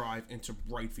line drive into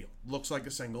right field. Looks like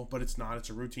a single, but it's not. It's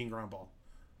a routine ground ball.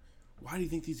 Why do you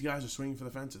think these guys are swinging for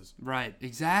the fences? Right,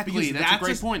 exactly. That's a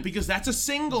great point. Because that's a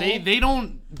single. They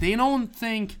don't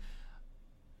think,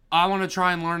 I want to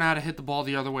try and learn how to hit the ball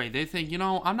the other way. They think,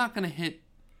 I'm not going to hit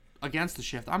against the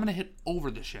shift. I'm going to hit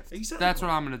over the shift. Exactly. That's what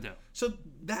I'm going to do. So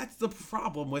that's the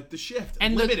problem with the shift.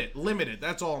 And limit it.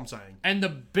 That's all I'm saying. And the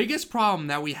biggest problem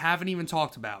that we haven't even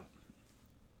talked about,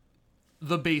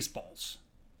 the baseballs.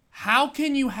 How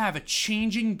can you have a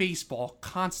changing baseball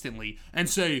constantly and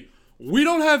say, we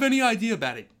don't have any idea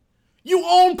about it? You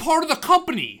own part of the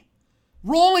company.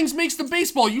 Rawlings makes the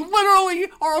baseball. You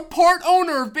literally are a part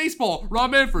owner of baseball.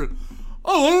 Rob Manfred.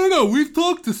 Oh, I don't know. We've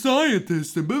talked to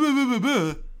scientists and blah, blah, blah, blah,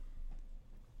 blah.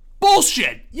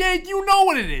 Bullshit. Yeah, you know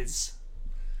what it is.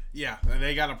 Yeah,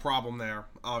 they got a problem there.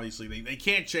 Obviously, they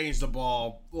can't change the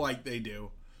ball like they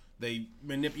do. They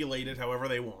manipulate it however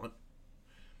they want.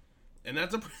 And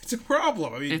it's a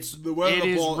problem. I mean, it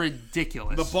is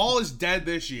ridiculous. The ball is dead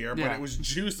this year, but it was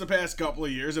juiced the past couple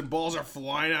of years, and balls are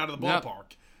flying out of the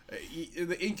ballpark.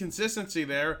 The inconsistency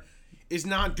there is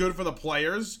not good for the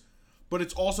players, but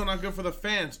it's also not good for the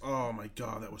fans. Oh, my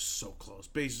God, that was so close.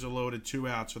 Bases are loaded, 2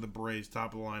 outs for the Braves,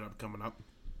 top of the lineup coming up.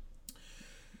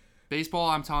 Baseball,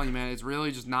 I'm telling you, man, it's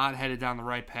really just not headed down the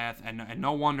right path, and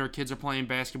no wonder kids are playing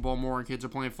basketball more and kids are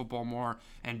playing football more,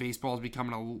 and baseball is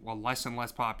becoming a less and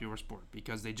less popular sport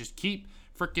because they just keep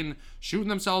freaking shooting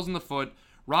themselves in the foot.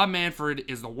 Rob Manfred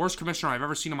is the worst commissioner I've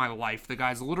ever seen in my life. The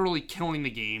guy's literally killing the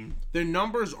game. Their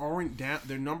numbers aren't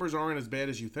as bad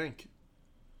as you think.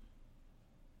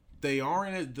 They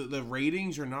aren't. The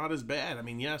ratings are not as bad. I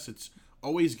mean, yes, it's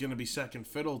always going to be second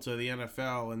fiddle to the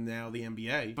NFL and now the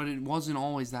NBA. But it wasn't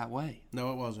always that way.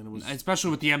 No, it wasn't. It was especially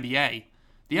with the NBA.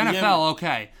 The NFL,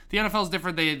 okay. The NFL is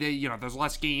different. They there's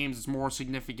less games. It's more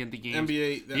significant, the games.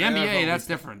 The NBA, that's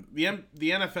different. The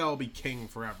NFL will be king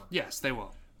forever. Yes, they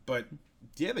will. But,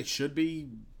 yeah, they should be.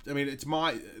 I mean,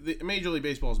 Major League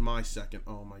Baseball is my second.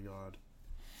 Oh, my God.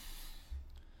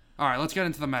 All right, let's get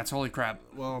into the Mets. Holy crap.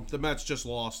 Well, the Mets just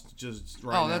lost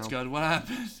right now. Oh, that's good. What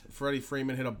happened? Freddie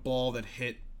Freeman hit a ball that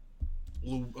hit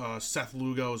Seth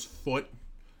Lugo's foot.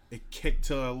 It kicked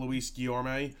to Luis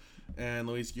Guillorme, and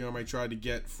Luis Guillorme tried to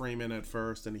get Freeman at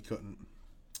first, and he couldn't.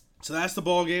 So that's the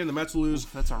ball game. The Mets lose.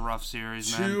 That's a rough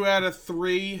series, man. 2 out of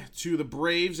 3 to the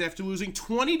Braves after losing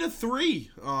 20-3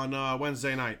 on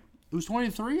Wednesday night. It was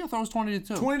 23? I thought it was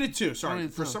 20-2. 20-2. Sorry,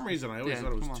 20-2. For some reason I always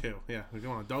thought it was 2. Yeah,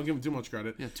 come on. Don't give him too much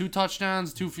credit. Yeah, 2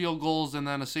 touchdowns, 2 field goals, and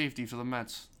then a safety for the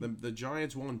Mets. The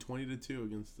Giants won 20-2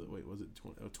 against the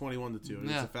 21-2 against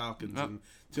Yeah. the Falcons in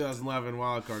 2011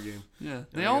 wild card game. Yeah,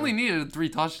 they only needed 3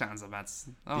 touchdowns. The Mets.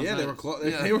 They were close.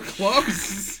 They were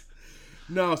close.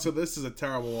 No, so this is a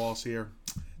terrible loss here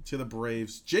to the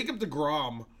Braves. Jacob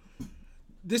deGrom.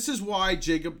 This is why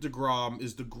Jacob deGrom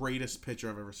is the greatest pitcher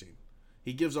I've ever seen.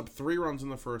 He gives up 3 runs in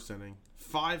the first inning,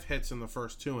 5 hits in the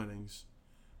first 2 innings,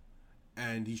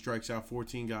 and he strikes out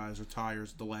 14 guys or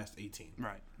tires the last 18.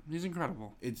 Right. He's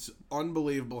incredible. It's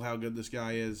unbelievable how good this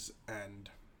guy is, and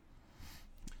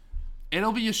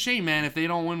it'll be a shame, man, if they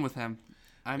don't win with him.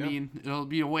 I mean, it'll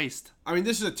be a waste. I mean,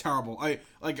 this is a terrible.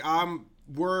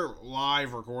 We're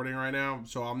live recording right now,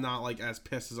 so I'm not like as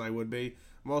pissed as I would be.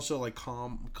 I'm also like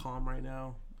calm right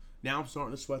now. Now I'm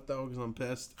starting to sweat though because I'm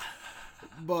pissed.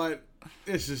 But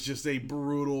this is just a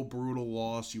brutal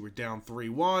loss. You were down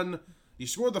 3-1. You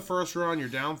scored the first run. You're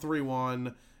down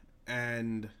 3-1,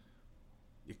 and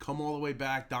you come all the way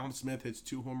back. Dom Smith hits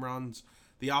 2 home runs.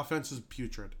 The offense is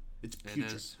putrid. It's putrid.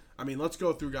 It is. I mean, let's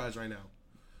go through guys right now.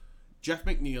 Jeff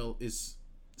McNeil is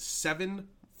 7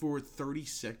 for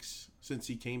 36 since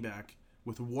he came back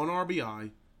with 1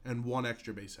 RBI and 1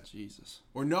 extra base hit. Jesus.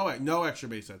 Or no extra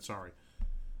base hit, sorry.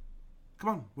 Come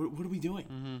on, what are we doing?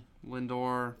 Mm-hmm.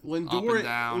 Lindor up and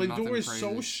down, Lindor is crazy.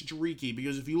 so streaky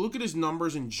because if you look at his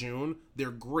numbers in June,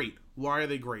 they're great. Why are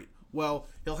they great? Well,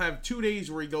 he'll have 2 days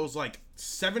where he goes like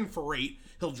 7 for 8.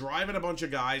 He'll drive in a bunch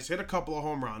of guys, hit a couple of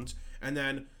home runs, and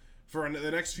then for the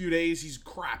next few days, he's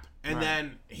crap. And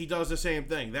then he does the same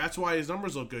thing. That's why his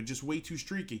numbers look good, just way too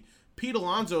streaky. Pete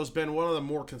Alonso's been one of the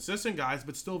more consistent guys,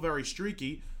 but still very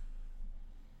streaky.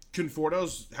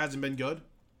 Conforto's hasn't been good.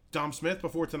 Dom Smith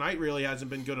before tonight really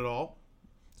hasn't been good at all.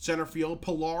 Center field,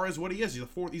 Pilar is what he is.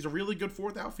 He's a really good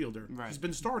 4th outfielder. Right. He's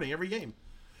been starting every game.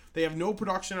 They have no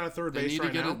production on third base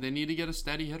right now. They need to get a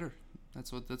steady hitter.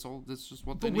 That's just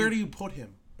what they need. But where do you put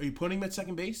him? Are you putting him at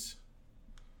second base?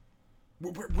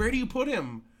 Where do you put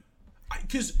him?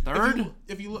 Because third?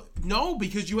 If you look, no,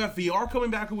 because you have VR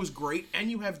coming back who was great, and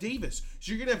you have Davis.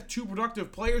 So you're gonna have 2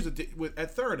 productive players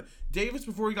at third. Davis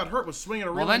before he got hurt was swinging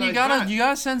a really then nice you bat. you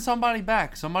gotta send somebody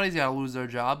back. Somebody's gotta lose their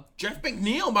job. Jeff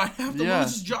McNeil might have to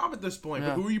lose his job at this point.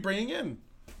 But who are you bringing in?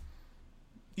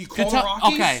 You call the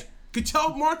Rockies? Okay.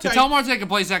 Ketel Marte. Ketel Marte can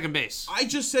play second base. I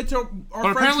just said to our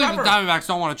But friend apparently Trevor, the Diamondbacks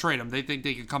don't want to trade him. They think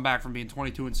they could come back from being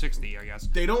 22-60, I guess.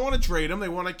 they don't want to trade him. They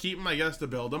want to keep him, I guess, to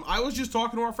build him. I was just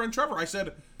talking to our friend Trevor. I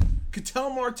said, Ketel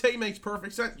Marte makes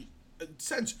perfect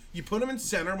sense. You put him in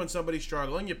center when somebody's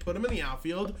struggling. You put him in the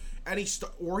outfield, and he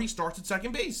starts at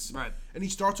second base. Right. And he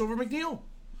starts over McNeil.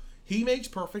 He makes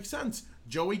perfect sense.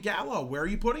 Joey Gallo, where are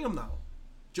you putting him now?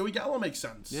 Joey Gallo makes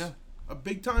sense. Yeah. A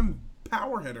big-time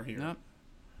power hitter here. Yep.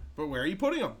 But where are you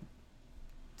putting him?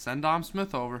 Send Dom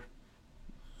Smith over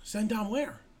Send Dom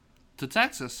where? to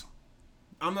Texas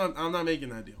I'm not making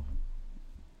that deal.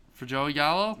 for Joey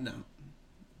Gallo. No.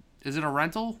 Is it a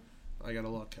rental? I gotta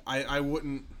look. I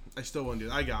wouldn't. I still wouldn't do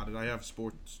that. I got it. I have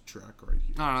Sports Track right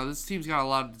here. I don't know. This team's got a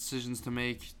lot of decisions to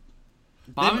make.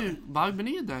 Bobby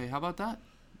Bonilla Day. How about that?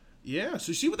 Yeah.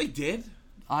 So see what they did?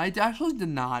 I actually did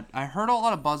not. I heard a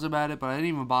lot of buzz about it, but I didn't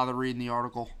even bother reading the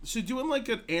article. So doing like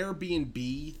an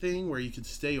Airbnb thing where you could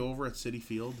stay over at Citi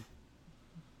Field.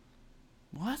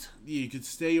 What? Yeah, you could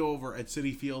stay over at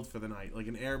Citi Field for the night, like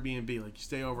an Airbnb. Like you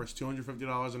stay over, it's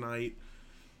 $250 a night.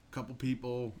 Couple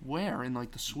people. Where? In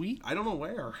like the suite? I don't know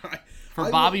where.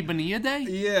 For Bobby Bonilla Day?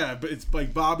 Yeah, but it's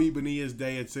like Bobby Bonilla's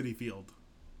day at Citi Field.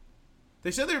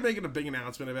 They said they were making a big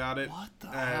announcement about it. What the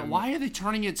hell? Why are they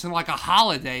turning it to like a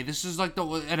holiday? This is like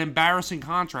an embarrassing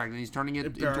contract, and he's turning it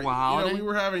into a holiday? We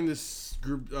were having this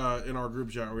group in our group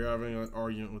chat. We were having an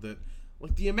argument with it.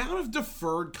 Like the amount of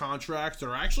deferred contracts that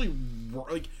are actually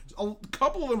like a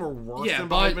couple of them are worse than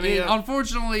Bobby Bonilla.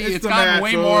 Unfortunately, it's gotten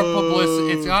way more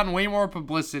publicity. It's gotten way more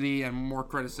publicity and more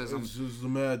criticism. This is the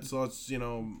Mets. Let's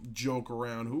joke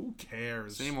around. Who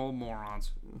cares? Same old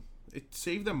morons. It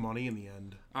saved them money in the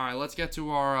end. All right, let's get to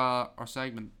our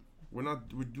segment.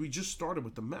 We just started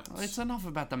with the Mets. It's enough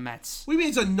about the Mets. We mean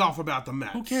it's enough about the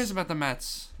Mets. Who cares about the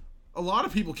Mets? A lot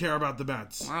of people care about the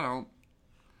Mets. I don't.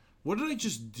 What did I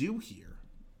just do here?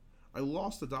 I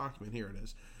lost the document. Here it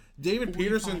is. David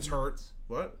Peterson's hurt.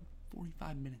 What?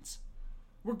 45 minutes.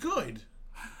 We're good.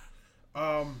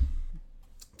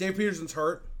 David Peterson's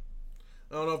hurt.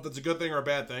 I don't know if that's a good thing or a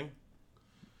bad thing.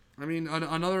 I mean,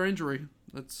 another injury.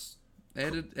 Let's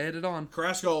add it on.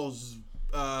 Carrasco's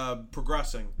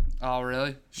progressing. Oh,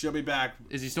 really? She'll be back.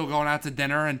 Is he still going out to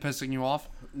dinner and pissing you off?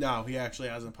 No, he actually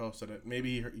hasn't posted it.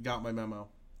 Maybe he got my memo.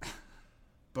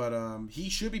 But he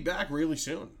should be back really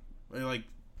soon. Like,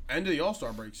 end of the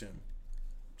All-Star break soon.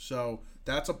 So,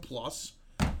 that's a plus.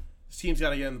 This team's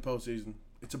got to get in the postseason.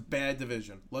 It's a bad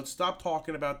division. Let's stop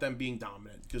talking about them being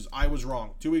dominant, because I was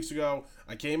wrong. 2 weeks ago,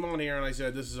 I came on here and I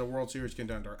said this is a World Series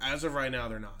contender. As of right now,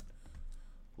 they're not.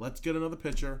 Let's get another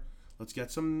pitcher. Let's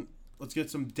get some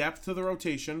depth to the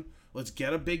rotation. Let's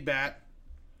get a big bat,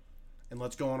 and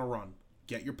let's go on a run.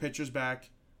 Get your pitchers back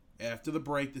after the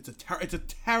break. It's a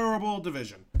terrible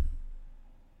division.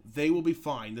 They will be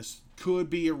fine. This could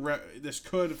be this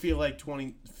could feel like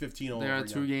 2015 all over They're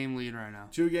again. a 2-game lead right now.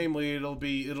 2-game lead.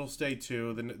 It'll stay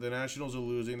 2. The Nationals are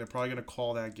losing. They're probably gonna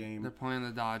call that game. They're playing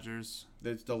the Dodgers.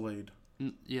 It's delayed.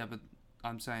 Yeah, but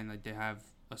I'm saying like they have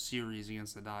a series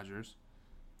against the Dodgers.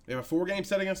 They have a 4-game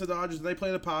set against the Dodgers. And they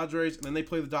play the Padres, and then they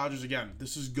play the Dodgers again.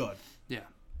 This is good. Yeah.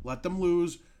 Let them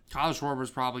lose. Kyle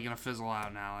Schwarber's probably gonna fizzle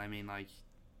out now. I mean, like,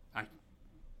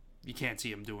 you can't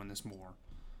see him doing this more.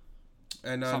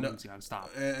 And Something's got to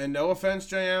stop. And no offense,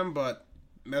 JM, but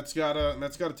Mets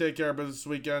gotta take care of business this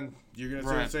weekend. You're gonna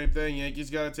say the same thing.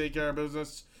 Yankees gotta take care of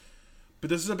business.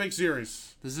 But this is a big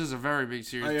series. This is a very big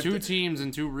series. Two teams in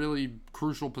two really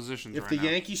crucial positions. If the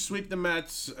Yankees sweep the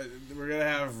Mets, we're gonna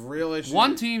have real issues.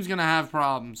 One team's gonna have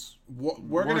problems.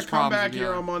 We're gonna come back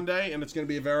here on Monday, and it's gonna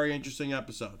be a very interesting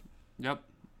episode. Yep.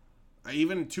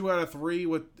 Even 2 out of 3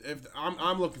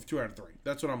 I'm looking for 2 out of 3.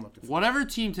 That's what I'm looking for. Whatever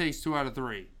team takes 2 out of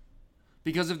 3.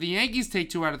 Because if the Yankees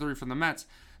take 2 out of 3 from the Mets,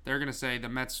 they're going to say the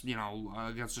Mets,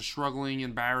 against a struggling,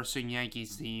 embarrassing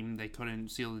Yankees team, they couldn't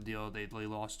seal the deal. They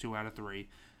lost 2 out of 3.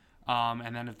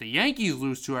 And then if the Yankees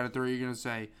lose 2 out of 3, you're going to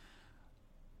say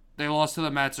they lost to the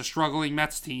Mets, a struggling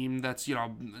Mets team that's,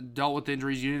 dealt with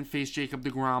injuries. You didn't face Jacob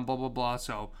deGrom, blah, blah, blah.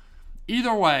 So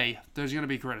either way, there's going to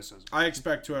be criticism. I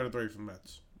expect 2 out of 3 from the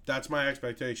Mets. That's my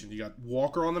expectation. You got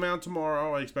Walker on the mound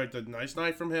tomorrow. I expect a nice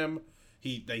night from him.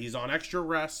 He's on extra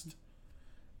rest.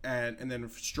 And then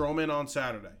Stroman on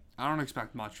Saturday. I don't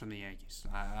expect much from the Yankees.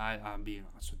 I'm being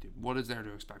honest with you. What is there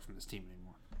to expect from this team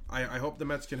anymore? I hope the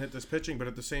Mets can hit this pitching, but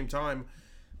at the same time,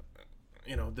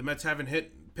 the Mets haven't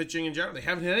hit pitching in general. They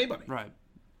haven't hit anybody. Right.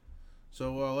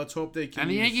 So let's hope they can.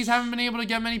 And the Yankees haven't been able to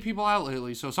get many people out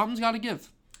lately, so something's got to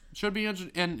give. Should be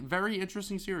and very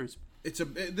interesting series.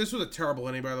 This was a terrible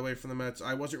inning, by the way, from the Mets.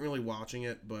 I wasn't really watching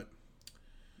it, but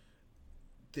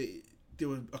there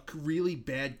were really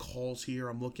bad calls here.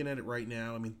 I'm looking at it right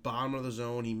now. I mean, bottom of the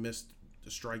zone, he missed the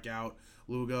strikeout,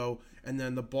 Lugo, and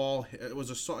then the ball. It was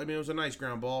a nice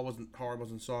ground ball. It wasn't hard,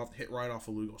 wasn't soft. Hit right off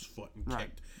of Lugo's foot and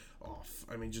kicked off.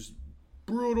 I mean, just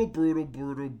brutal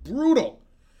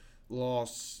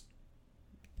loss.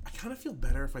 I kind of feel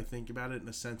better if I think about it in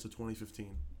a sense of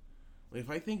 2015. Like, if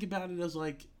I think about it as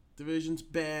like division's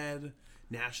bad,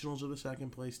 Nationals are the second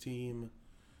place team.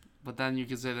 But then you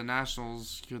could say the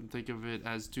Nationals couldn't think of it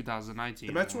as 2019.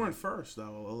 The Mets weren't first,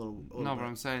 though, a little No, bit. but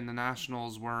I'm saying the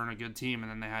Nationals weren't a good team,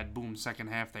 and then they had, second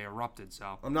half, they erupted,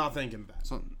 so. I'm not thinking that.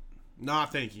 So,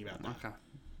 not thinking about that.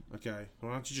 Okay.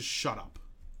 Why don't you just shut up?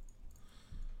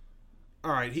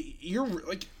 All right. You're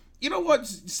like, you know what?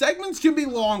 Segments can be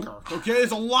longer, okay? There's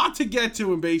a lot to get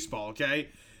to in baseball, okay?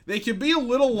 They can be a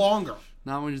little longer.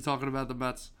 Not when you're talking about the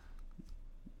Mets.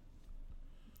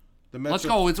 Let's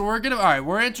go.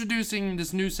 We're introducing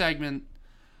this new segment.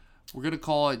 We're gonna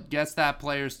call it "Guess That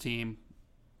Player's Team."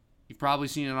 You've probably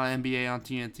seen it on NBA on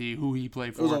TNT. Who he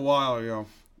played for? It was a while ago.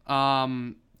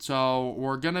 So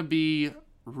we're gonna be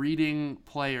reading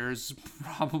players,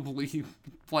 probably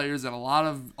players that a lot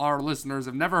of our listeners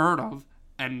have never heard of,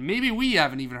 and maybe we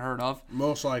haven't even heard of.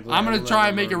 Most likely. I'm gonna try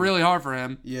and make it really hard for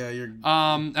him. Yeah, you're.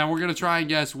 And we're gonna try and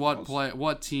guess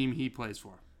what team he plays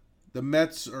for. The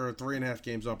Mets are 3.5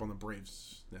 games up on the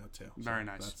Braves now, too. So very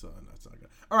nice. That's not good.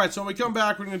 All right, so when we come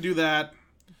back, we're going to do that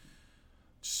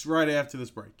just right after this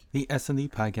break. The S&D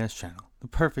Podcast Channel, the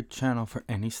perfect channel for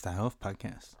any style of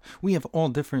podcast. We have all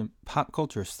different pop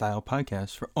culture style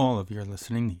podcasts for all of your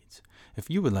listening needs. If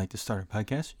you would like to start a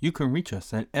podcast, you can reach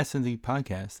us at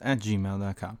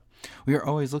sndpodcast@gmail.com. We are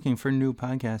always looking for new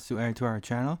podcasts to add to our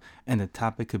channel, and the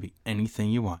topic could be anything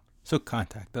you want. So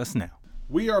contact us now.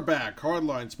 We are back.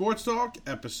 Hardline Sports Talk,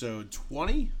 episode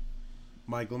 20.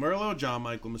 Mike Lamerlo, John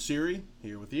Michael Masiri,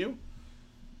 here with you.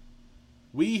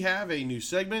 We have a new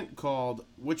segment called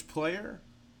Which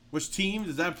Team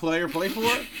Does That Player Play For?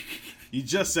 You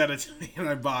just said it to me, and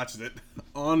I botched it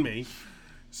on me.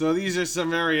 So these are some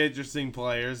very interesting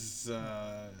players.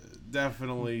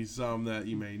 Definitely some that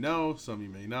you may know, some you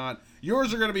may not.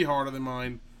 Yours are going to be harder than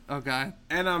mine. Okay.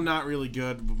 And I'm not really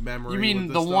good with memory. You mean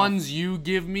with the stuff. ones you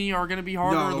give me are going to be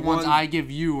harder, No, or the the ones one- I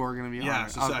give you are going to be harder?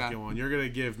 Yes, the second one. You're going to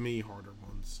give me harder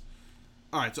ones.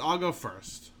 All right, so I'll go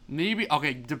first. Maybe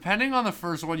depending on the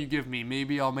first one you give me,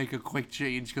 maybe I'll make a quick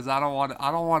change because I don't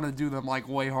want to do them like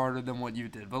way harder than what you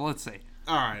did. But let's see.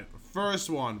 All right, first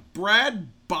one. Brad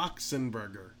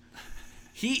Boxenberger.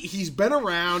 He's been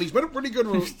around. He's been a pretty good.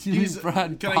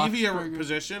 Brad Can I give you a Boxenberger?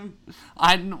 position?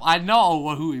 I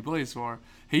know who he plays for.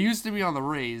 He used to be on the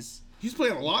Rays. He's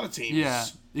playing a lot of teams. Yeah,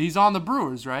 he's on the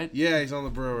Brewers, right? Yeah, he's on the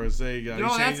Brewers. There you go. You know,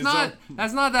 He that's changes not up.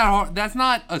 that's not that hard. That's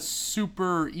not a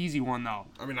super easy one though.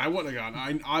 I mean, I wouldn't have gotten.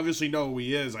 I obviously know who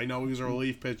he is. I know he's a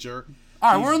relief pitcher.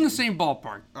 All right, we're in the same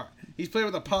ballpark. All right. He's played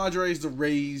with the Padres, the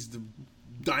Rays, the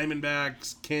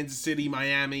Diamondbacks, Kansas City,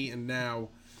 Miami, and now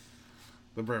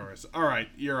the Brewers. All right,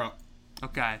 you're up.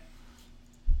 Okay.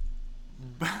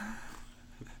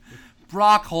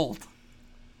 Brock Holt.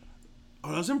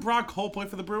 Oh, doesn't Brock Holt play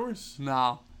for the Brewers?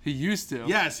 No, he used to.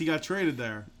 Yes, he got traded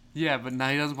there. Yeah, but now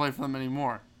he doesn't play for them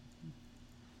anymore.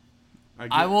 I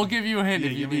I will give you a hint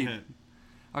if you give me need. a hint.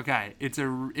 Okay,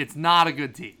 it's not a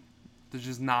good team. They're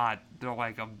just not. They're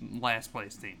like a last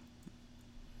place team.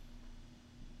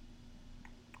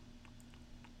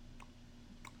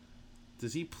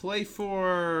 Does he play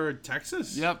for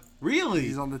Texas? Yep. Really?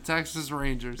 He's on the Texas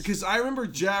Rangers. Because I remember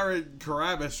Jared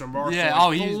Carabas from Barcelona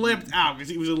Yeah, he's flipped out because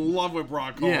he was in love with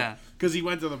Brock Holt. Yeah. Because he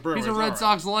went to the Brewers. He's a All Red right.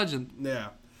 Sox legend. Yeah.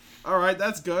 All right,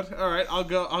 that's good. All right, I'll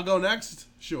go next.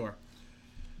 Sure.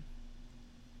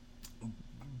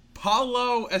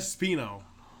 Paulo Espino.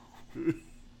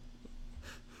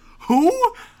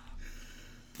 Who?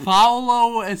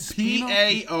 Paulo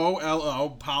Espino. Paolo.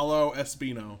 Paulo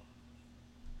Espino.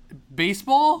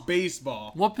 Baseball.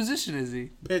 Baseball. What position is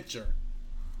he? Pitcher.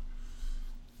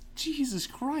 Jesus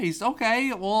Christ.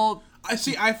 Okay, well, I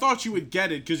see. I thought you would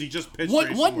get it because he just pitched. what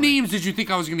recently. names did you think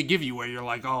I was going to give you? Where you're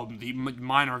like, oh,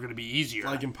 mine are going to be easier.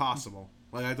 Like impossible.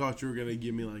 Like I thought you were gonna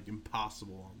give me like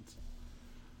impossible ones.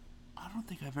 I don't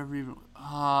think I've ever even.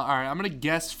 All right, I'm going to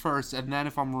guess first, and then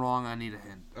if I'm wrong, I need a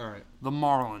hint. All right. The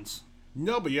Marlins.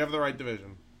 No, but you have the right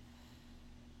division.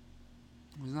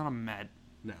 He's not a Met.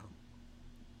 No.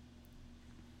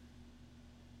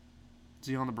 Is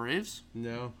he on the Braves?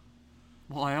 No.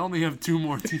 Well, I only have two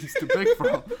more teams to pick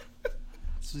from.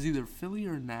 This is either Philly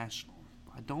or National.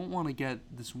 I don't want to get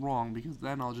this wrong because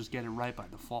then I'll just get it right by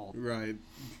default. Right.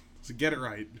 So get it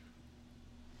right.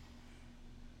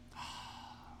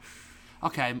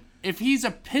 Okay, if he's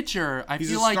a pitcher, I He's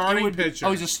feel a like starting it would. pitcher.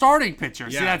 Oh, he's a starting pitcher.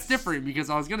 See, Yes. that's different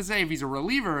because I was gonna say if he's a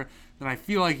reliever, then I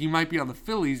feel like he might be on the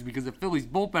Phillies because the Phillies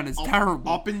bullpen is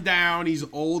terrible. Up and down. He's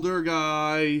older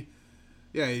guy.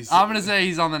 Yeah, I'm gonna say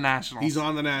he's on the Nationals. he's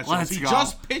on the Nationals. Let's He go.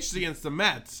 just pitched against the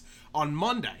Mets on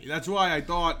Monday. That's why I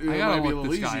thought it I might gotta be a look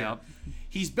little this guy easier. up.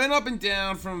 He's been up and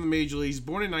down from the major leagues.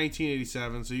 Born in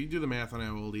 1987, so you do the math on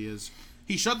how old he is.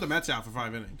 He shut the Mets out for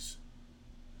 5 innings.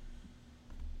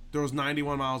 There was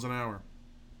 91 miles an hour.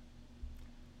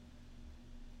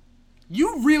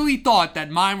 You really thought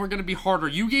that mine were gonna be harder.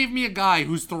 You gave me a guy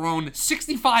who's thrown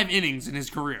 65 innings in his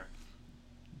career.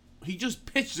 He just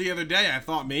pitched the other day. I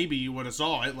thought maybe you would have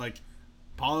saw it. Like,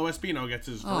 Paulo Espino gets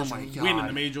his Oh first my win God. in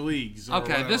the major leagues. or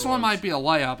Okay, whatever this it one was. might be a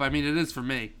layup. I mean, it is for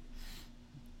me.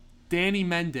 Danny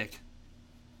Mendick.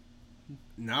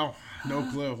 No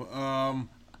clue.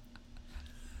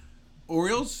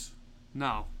 Orioles?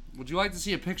 No. Would you like to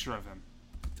see a picture of him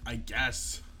I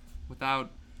guess.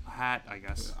 without a hat? I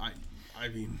guess. I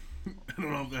mean, I don't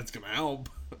know if that's gonna help.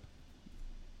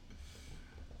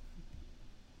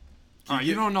 All right,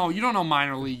 you don't know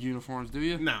minor league uniforms, do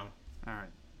you? No. All right.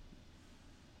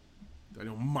 I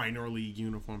know minor league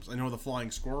uniforms. I know the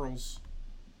Flying Squirrels.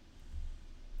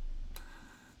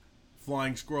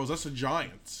 Flying Squirrels, that's the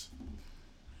Giants.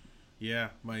 Yeah,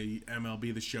 my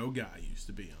MLB The Show guy used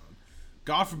to be on.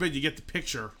 God forbid you get the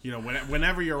picture, you know,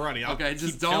 whenever you're ready. I'll Okay, keep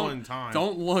just killing time.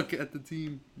 don't look at the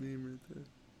team name right there.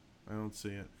 I don't see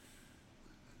it.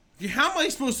 Yeah, how am I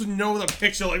supposed to know the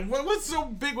picture? Like, what's so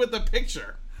big with the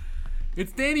picture?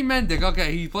 It's Danny Mendick.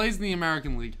 Okay, he plays in the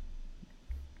American League.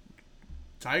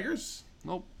 Tigers?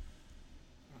 Nope.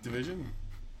 Division?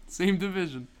 Same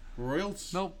division.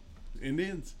 Royals? Nope.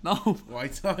 Indians? No.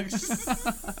 White Sox?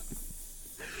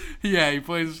 Yeah, he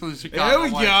plays for the Chicago There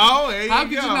we White go. Sox. There you How go.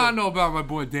 could you not know about my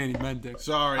boy Danny Mendick?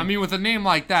 Sorry. I mean, with a name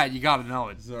like that, you gotta know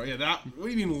it. So, yeah, what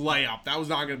do you mean layup? That was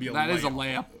not going to be a layup. That is a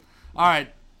layup. All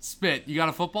right, Spit. You got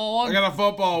a football one? I got a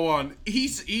football one.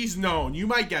 He's known. You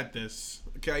might get this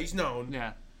Okay, he's known.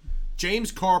 Yeah.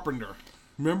 James Carpenter.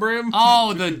 Remember him?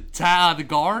 Oh, the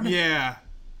guard? Yeah.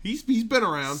 He's been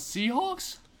around.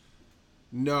 Seahawks?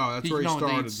 No, that's where he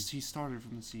started. He started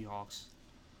from the Seahawks.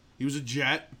 He was a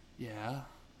Jet. Yeah.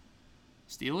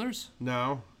 Steelers?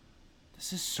 No.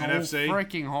 This is so NFC?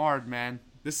 freaking hard, man.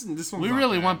 This one's We not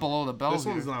really bad. went below the belt This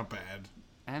here. one's not bad.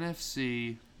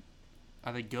 NFC.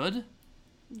 Are they good?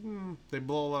 They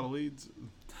blow a lot of leads.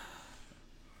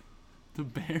 The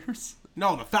Bears?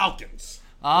 No, the Falcons.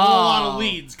 Oh. Blow a lot of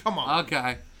leads. Come on.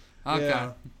 Okay.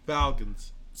 Yeah,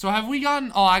 Falcons. So have we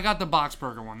gotten... Oh, I got the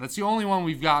Boxburger one. That's the only one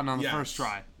we've gotten on the Yes. first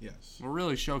try. Yes. We're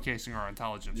really showcasing our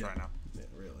intelligence right now. Yeah,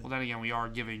 really. Well, then again, we are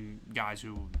giving guys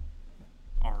who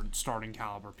are starting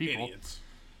caliber people. Idiots.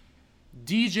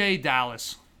 DJ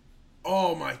Dallas.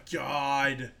 Oh my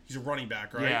God. He's a running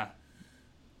back, right? Yeah.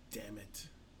 Damn it.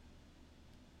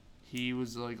 He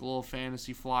was like a little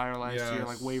fantasy flyer last year,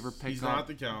 like waiver pickup. He's not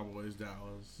the Cowboys,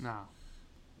 Dallas. No.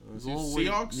 Was He he was the a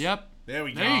little Seahawks? Yep. There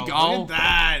we go. There you go. Look at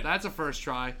that. That's a first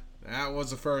try. That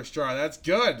was the first try. That's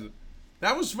good.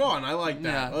 That was fun. I like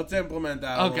that. Yeah. Let's implement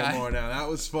that a little Okay. more now. That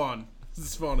was fun. This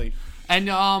is funny.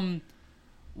 And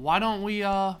why don't we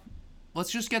let's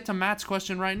just get to Matt's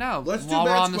question right now. Let's do while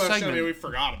we're Matt's on the question. segment. I mean, we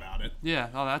forgot about it. Yeah.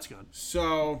 Oh, that's good.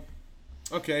 So,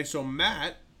 okay. So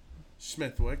Matt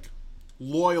Smithwick,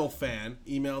 loyal fan,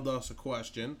 emailed us a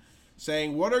question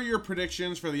saying, "What are your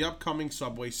predictions for the upcoming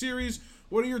Subway Series?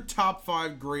 What are your top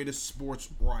 5 greatest sports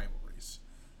rivalries?"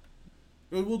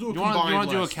 We'll do a combined You want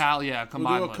to do a list. combined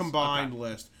We'll do a list. combined Okay.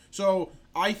 list. So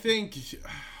I think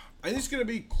it's going to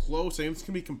be close. I think it's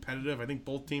going to be competitive. I think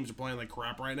both teams are playing like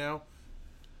crap right now.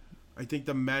 I think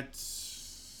the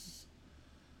Mets.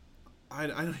 I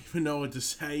don't even know what to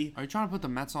say. Are you trying to put the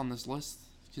Mets on this list?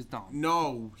 Just don't.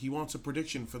 No, he wants a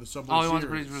prediction for the Subway Oh, Series. he wants a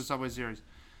prediction for the Subway Series.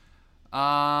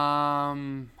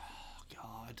 Oh,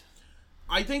 God.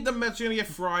 I think the Mets are going to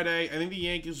get Friday. I think the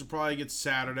Yankees will probably get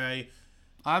Saturday.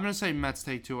 I'm gonna say Mets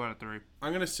take 2 out of 3.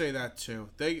 I'm going to say that too.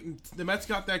 The Mets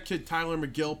got that kid Tyler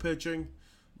McGill pitching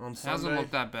on Sunday. Hasn't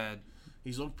looked that bad.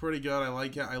 He's looked pretty good. I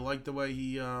like it. I like the way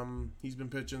he's been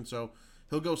pitching. So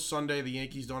he'll go Sunday. The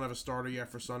Yankees don't have a starter yet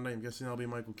for Sunday. I'm guessing that'll be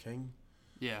Michael King.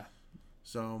 Yeah.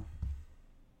 So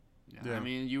Yeah. I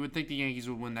mean, you would think the Yankees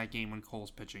would win that game when Cole's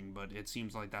pitching, but it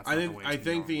seems like that's I not think the way I it's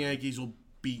think the going. Yankees will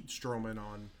beat Stroman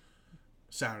on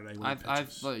Saturday when he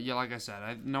pitches. Yeah, like I said,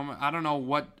 I don't know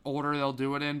what order they'll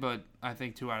do it in, but I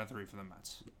think 2 out of 3 for the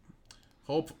Mets.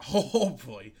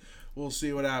 Hopefully. We'll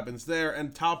see what happens there.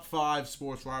 And top 5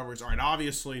 sports rivalries. All right,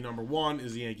 obviously, number 1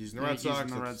 is the Yankees and the Red Yankees Sox. and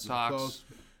the Red That's not Sox. close.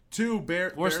 2,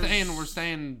 Bears. We're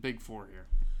staying Big 4 here.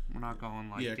 We're not going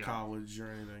like college or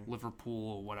anything.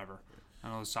 Liverpool or whatever. I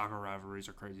know the soccer rivalries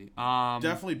are crazy.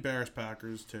 Definitely Bears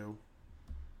Packers too.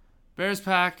 Bears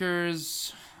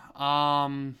Packers.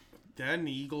 Then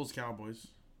Eagles Cowboys.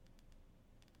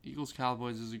 Eagles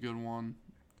Cowboys is a good one.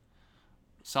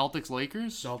 Celtics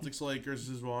Lakers. Celtics Lakers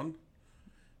is one.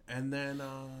 And then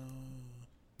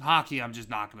Hockey, I'm just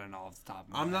not gonna know off the top of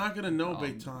my head. I'm not gonna know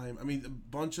big time. I mean, a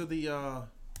bunch of the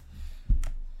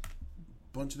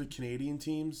Canadian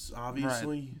teams,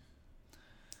 obviously.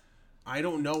 I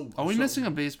don't know. Are we missing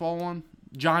a baseball one?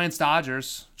 Giants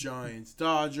Dodgers. Giants,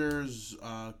 Dodgers,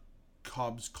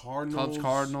 Cubs,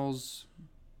 Cardinals.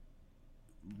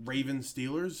 Ravens,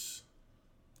 Steelers.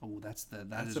 Oh, that's a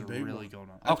a big really one. good one.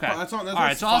 That's Okay. that's All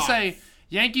right, so 5. I'll say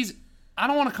Yankees. I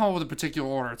don't want to come up with a particular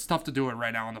order. It's tough to do it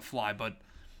right now on the fly, but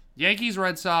Yankees,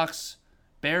 Red Sox,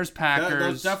 Bears,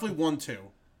 Packers. That's definitely 1-2.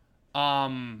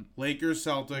 Lakers,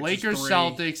 Celtics. Lakers, is 3.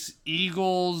 Celtics,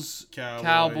 Eagles,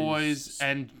 Cowboys,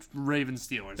 and Ravens,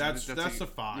 Steelers. That's the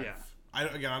 5. Yeah. I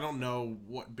don't know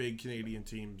what big Canadian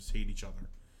teams hate each other,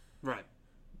 Right.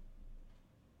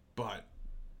 but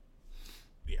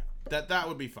yeah, that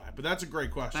would be 5. But that's a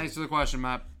great question. Thanks for the question,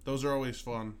 Matt. Those are always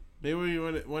fun. Maybe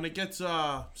when it gets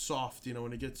soft,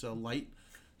 when it gets light,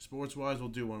 sports wise, we'll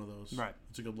do one of those. Right.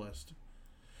 It's a good list.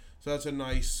 So that's a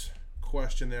nice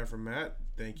question there from Matt.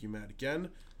 Thank you, Matt, again.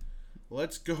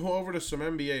 Let's go over to some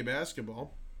NBA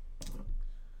basketball.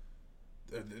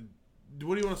 What do you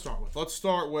want to start with? Let's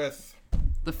start with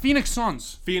The Phoenix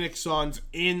Suns. Phoenix Suns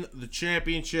in the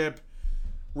championship.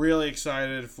 Really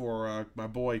excited for my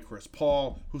boy Chris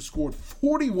Paul, who scored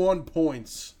 41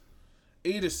 points,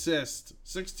 8 assists,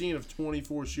 16 of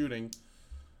 24 shooting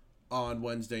on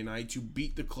Wednesday night to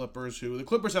beat the Clippers, who the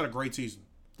Clippers had a great season.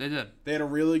 They did. They had a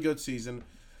really good season,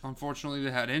 Unfortunately,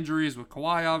 they had injuries with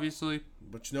Kawhi, obviously.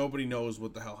 which nobody knows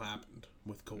what the hell happened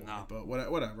with Kawhi. No. But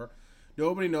whatever.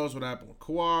 Nobody knows what happened with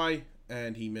Kawhi,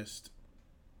 and he missed.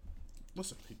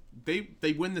 Listen,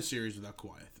 they win the series without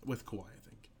Kawhi. With Kawhi, I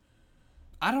think.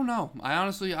 I don't know. I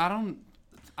honestly don't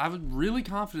I was really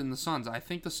confident in the Suns. I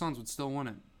think the Suns would still win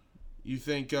it. You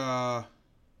think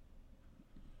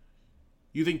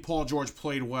Paul George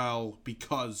played well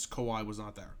because Kawhi was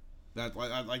not there? That's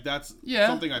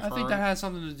something I've heard. I think that has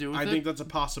something to do with it. I think that's a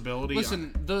possibility.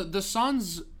 Listen, the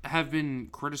Suns have been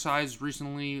criticized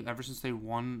recently ever since they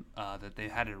won that they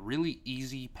had a really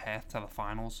easy path to the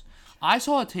finals. I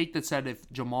saw a take that said if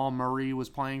Jamal Murray was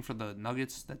playing for the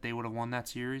Nuggets that they would have won that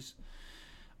series.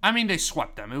 I mean, they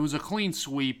swept them. It was a clean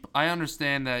sweep. I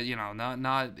understand that,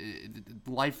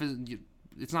 life is,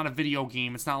 it's not a video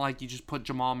game. It's not like you just put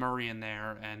Jamal Murray in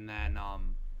there and then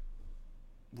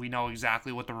we know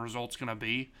exactly what the result's going to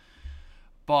be.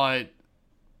 But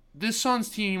this Suns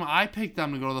team, I picked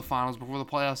them to go to the finals before the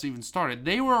playoffs even started.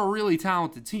 They were a really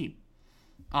talented team.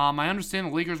 I understand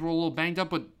the Lakers were a little banged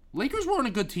up, but Lakers weren't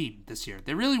a good team this year.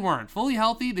 They really weren't. Fully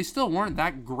healthy, they still weren't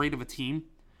that great of a team.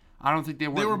 I don't think they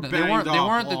were. They were banged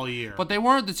up all year. But they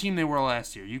weren't the team they were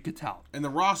last year. You could tell. And the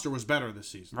roster was better this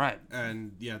season. Right.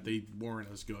 And, yeah, they weren't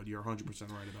as good. You're 100%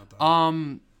 right about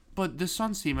that. But this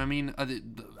Suns team, I mean,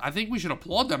 I think we should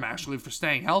applaud them, actually, for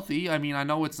staying healthy. I mean, I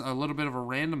know it's a little bit of a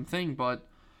random thing, but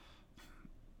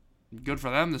good for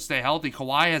them to stay healthy.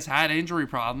 Kawhi has had injury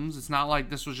problems. It's not like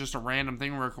this was just a random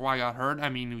thing where Kawhi got hurt. I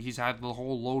mean, he's had the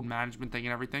whole load management thing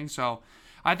and everything. So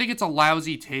I think it's a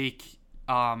lousy take,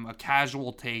 a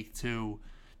casual take to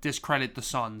discredit the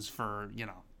Suns for,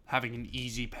 having an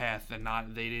easy path and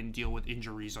they didn't deal with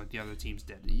injuries like the other teams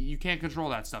did. You can't control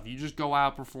that stuff. You just go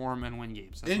out, perform, and win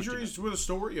games. That's Injuries were the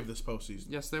story of this postseason.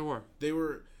 Yes, they were. They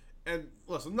were, and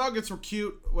listen, Nuggets were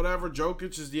cute, whatever.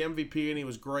 Jokic is the MVP, and he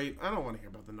was great. I don't want to hear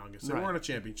about the Nuggets. They weren't a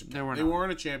championship team. They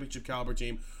weren't a championship caliber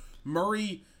team.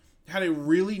 Murray had a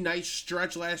really nice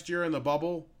stretch last year in the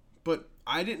bubble, but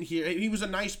I didn't hear. He was a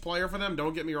nice player for them.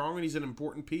 Don't get me wrong, and he's an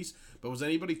important piece. But was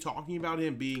anybody talking about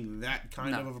him being that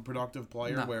kind of a productive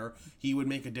player where he would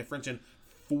make a difference in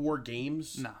 4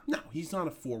 games? No, he's not a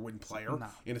 4-win player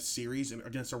in a series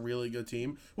against a really good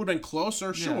team. Would have been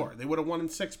closer, sure. They would have won in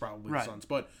 6 probably, the Suns,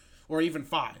 or even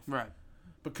 5. Right.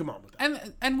 But come on with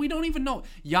that. And we don't even know.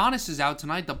 Giannis is out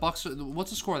tonight. The Bucks. What's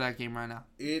the score of that game right now?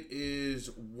 It is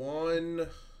 1.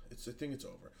 I think it's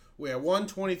over. We have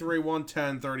 123,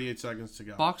 110, 38 seconds to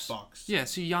go. Bucks. Yeah.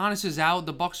 See, Giannis is out.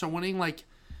 The Bucks are winning. Like,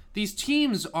 these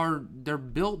teams they're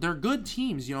good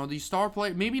teams. These star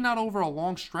players. Maybe not over a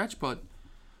long stretch, but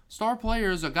star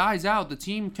players, a guy's out. The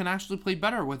team can actually play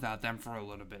better without them for a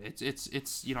little bit.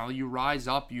 It's you rise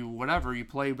up, you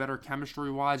play better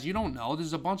chemistry wise. You don't know.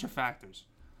 There's a bunch of factors.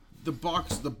 The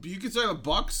Bucks. You could say the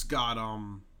Bucks got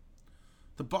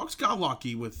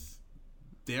lucky with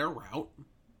their route.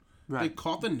 Right. They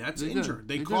caught the Nets injured.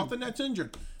 They caught the Nets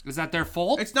injured. Is that their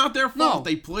fault? It's not their fault. No.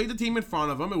 They played the team in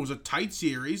front of them. It was a tight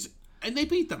series, and they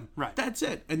beat them. Right. That's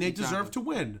it. And they deserve to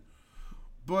win.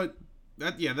 But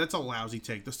that's a lousy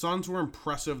take. The Suns were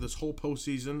impressive this whole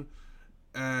postseason,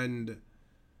 and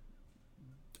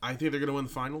I think they're going to win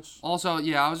the finals. Also,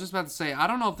 I was just about to say, I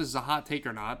don't know if this is a hot take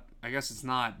or not. I guess it's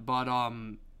not, but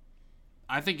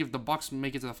I think if the Bucks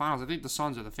make it to the finals, I think the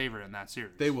Suns are the favorite in that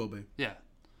series. They will be. Yeah.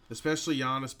 Especially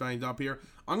Giannis banged up here.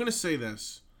 I'm going to say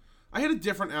this. I had a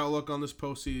different outlook on this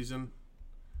postseason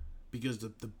because the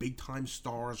big-time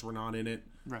stars were not in it.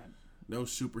 Right. No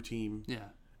super team. Yeah.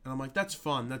 And I'm like, that's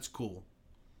fun. That's cool.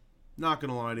 Not going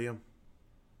to lie to you.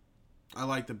 I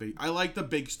like the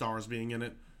big stars being in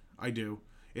it. I do.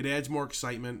 It adds more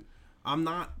excitement. I'm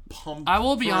not pumped. I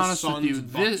will be honest with you.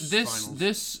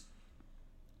 This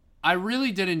I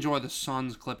really did enjoy the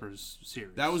Suns-Clippers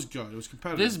series. That was good. It was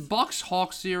competitive. This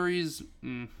Bucks-Hawks series...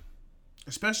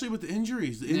 Especially with the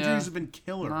injuries. The injuries have been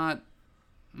killer.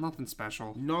 Nothing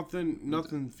special.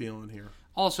 Nothing feeling here.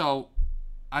 Also,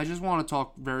 I just want to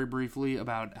talk very briefly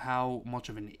about how much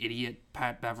of an idiot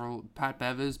Patrick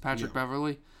Bev is.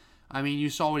 Beverly. I mean, you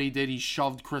saw what he did. He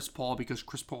shoved Chris Paul because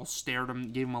Chris Paul stared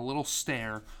him, gave him a little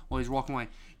stare while he's walking away.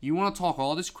 You want to talk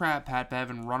all this crap, Pat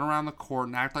Bev, and run around the court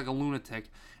and act like a lunatic,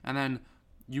 and then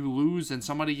you lose and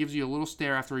somebody gives you a little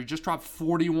stare after he just dropped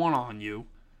 41 on you.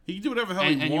 He can do whatever the hell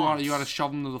he wants. And you got to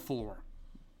shove him to the floor.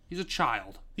 He's a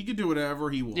child. He can do whatever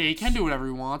he wants. Yeah, he can do whatever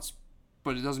he wants,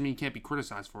 but it doesn't mean he can't be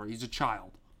criticized for it. He's a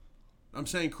child. I'm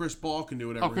saying Chris Paul can do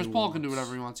whatever he wants. Chris Paul can do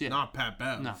whatever he wants, yeah. Not Pat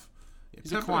Bev. No.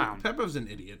 He's a clown. Pat Bev's an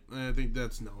idiot. I think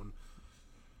that's known.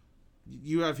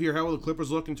 You have here, how will the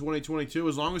Clippers look in 2022?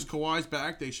 As long as Kawhi's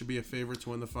back, they should be a favorite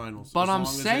to win the finals. But as long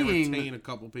as they retain a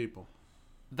couple people.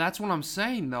 That's what I'm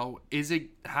saying, though.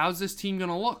 How's this team going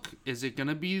to look? Is it going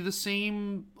to be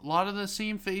a lot of the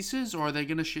same faces, or are they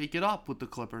going to shake it up with the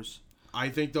Clippers? I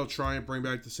think they'll try and bring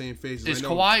back the same faces.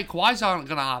 Kawhi's not going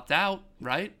to opt out,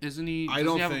 right? Isn't he?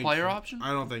 Does he have a player option?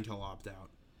 I don't think he'll opt out.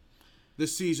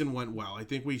 This season went well. I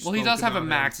think we. Well, he does have a about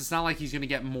max. It's not like he's going to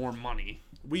get more money.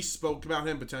 We spoke about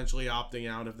him potentially opting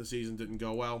out if the season didn't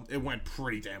go well. It went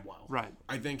pretty damn well. Right.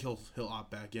 I think he'll opt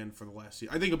back in for the last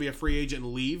season. I think he'll be a free agent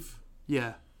and leave.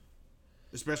 Yeah.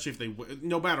 Especially if they,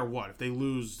 no matter what, if they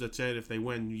lose, that's it. If they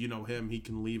win, you know him, he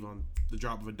can leave on the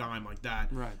drop of a dime like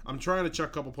that. Right. I'm trying to check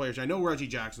a couple players. I know Reggie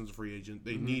Jackson's a free agent.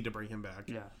 They need to bring him back.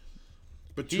 Yeah.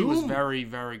 Batum, He was very,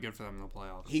 very good for them in the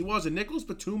playoffs. He was, and Nicholas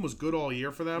Batum was good all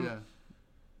year for them. Yeah.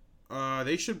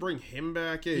 They should bring him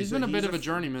back. He's been a bit of a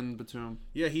journeyman, Batum.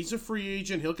 Yeah, he's a free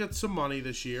agent. He'll get some money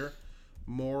this year.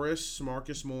 Marcus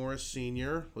Morris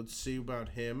Sr. Let's see about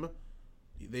him.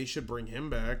 They should bring him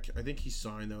back. I think he's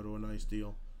signed, though, to a nice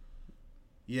deal.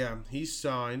 Yeah, he's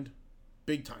signed.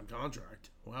 Big-time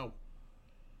contract. Wow.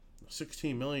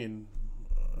 $16 million.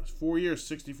 4 years,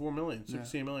 $64 million.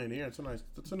 $16 million a year. That's a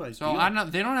nice So deal.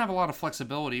 they don't have a lot of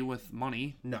flexibility with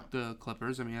money. No. The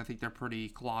Clippers. I mean, I think they're pretty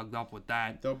clogged up with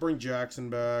that. They'll bring Jackson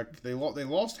back. They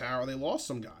lost Harrell. They lost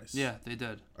some guys. Yeah, they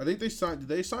did. I think they signed. Did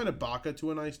they sign Ibaka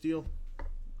to a nice deal?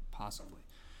 Possibly.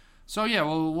 So yeah,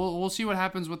 we'll see what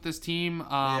happens with this team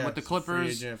with the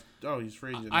Clippers. He's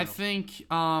free agent. I think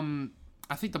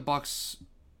the Bucks.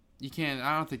 I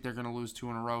don't think they're going to lose 2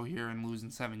 in a row here and lose in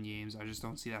 7 games. I just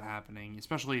don't see that happening,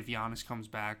 especially if Giannis comes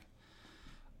back.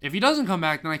 If he doesn't come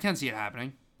back, then I can see it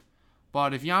happening.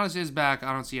 But if Giannis is back,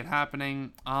 I don't see it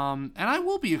happening. And I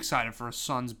will be excited for a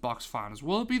Suns-Bucks finals.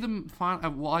 Will it be the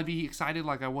final? Will I be excited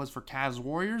like I was for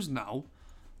Cavs-Warriors? No.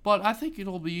 But I think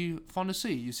it'll be fun to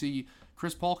see. You see,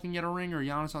 Chris Paul can get a ring, or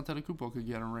Giannis Antetokounmpo could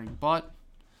get a ring. But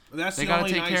they got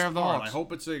to take care of the Hawks. I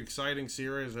hope it's an exciting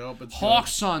series. I hope it's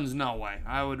Hawks Suns. No way.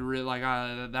 I would really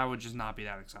that would just not be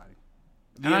that exciting.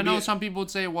 And I know some people would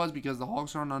say it was because the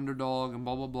Hawks are an underdog and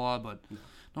blah blah blah, but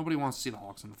nobody wants to see the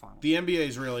Hawks in the finals. The NBA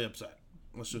is really upset.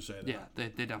 Let's just say that. Yeah,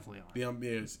 they definitely are. The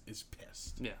NBA is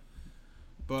pissed. Yeah.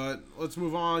 But let's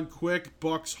move on quick.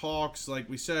 Bucks, Hawks, like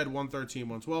we said, 113,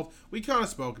 112. We kind of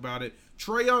spoke about it.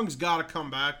 Trae Young's got to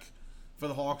come back for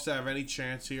the Hawks to have any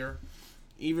chance here,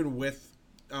 even with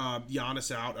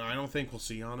Giannis out. And I don't think we'll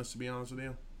see Giannis, to be honest with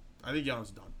you. I think Giannis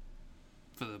is done.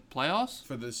 For the playoffs?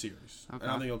 For this series. Okay.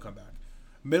 I don't think he'll come back.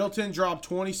 Middleton dropped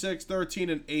 26, 13,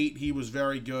 and 8. He was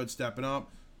very good, stepping up.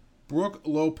 Brook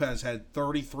Lopez had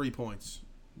 33 points.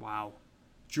 Wow.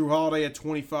 Drew Holiday had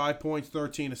 25 points,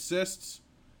 13 assists.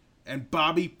 And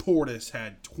Bobby Portis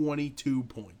had 22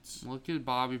 points. Look at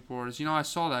Bobby Portis. I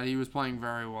saw that. He was playing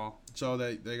very well. So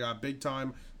they got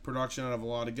big-time production out of a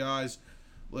lot of guys.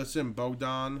 Listen,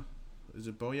 Bogdan. Is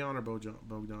it Bojan or Bogdan?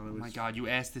 Oh, my God. You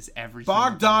ask this every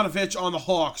Bogdanovich on the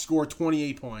Hawks scored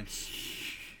 28 points.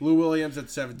 Lou Williams at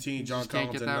 17. John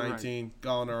Collins at 19. Right.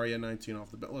 Gallinari at 19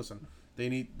 off the bench. Listen, they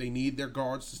need their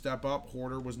guards to step up.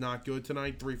 Horter was not good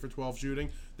tonight. 3 for 12 shooting.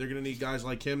 They're going to need guys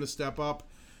like him to step up.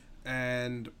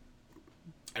 And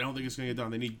I don't think it's going to get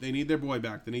done. They need their boy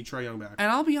back. They need Trae Young back.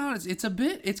 And I'll be honest, it's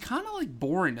kind of like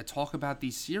boring to talk about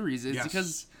these series. It's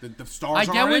because the stars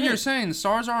I get what you're saying. The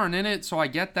stars aren't in it, so I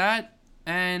get that.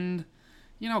 And,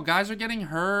 guys are getting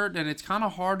hurt, and it's kind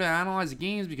of hard to analyze the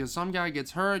games because some guy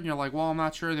gets hurt, and you're like, well, I'm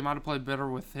not sure. They might have played better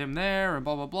with him there, and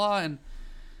blah, blah, blah. And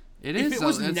if this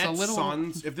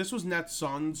was Nets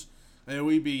Suns, and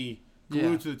we'd be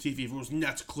glued to the TV. If it was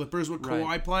Nets Clippers with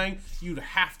Kawhi playing, you'd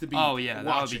have to be watching.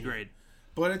 That would be great.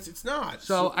 But it's not.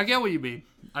 So I get what you mean.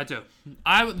 I do.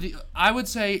 I would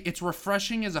say it's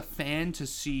refreshing as a fan to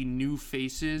see new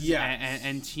faces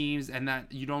and teams, and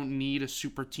that you don't need a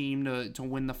super team to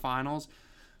win the finals.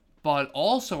 But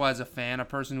also as a fan, a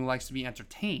person who likes to be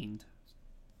entertained,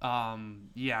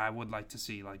 I would like to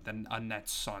see like a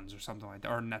Nets Suns or something like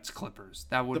that, or Nets Clippers.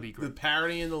 That would be great. The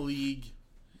parity in the league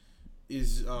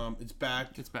is it's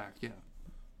back. It's back, yeah.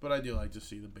 But I do like to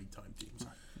see the big time teams.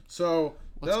 Right. So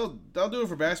they'll do it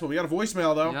for basketball. We got a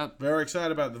voicemail though. Yep. Very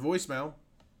excited about the voicemail.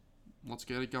 Let's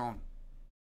get it going.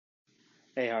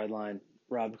 Hey Hardline,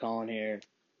 Rob calling here.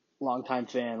 Longtime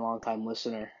fan, longtime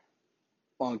listener,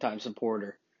 longtime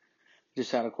supporter.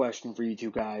 Just had a question for you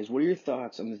two guys. What are your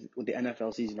thoughts on with the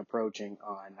NFL season approaching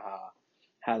on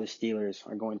how the Steelers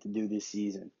are going to do this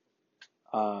season?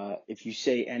 If you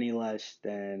say any less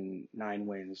than 9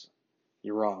 wins,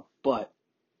 you're wrong. But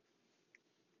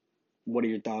what are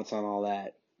your thoughts on all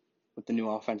that with the new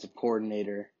offensive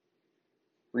coordinator,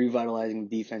 revitalizing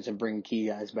the defense and bringing key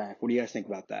guys back? What do you guys think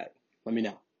about that? Let me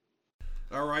know.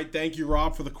 All right. Thank you,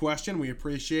 Rob, for the question. We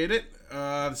appreciate it.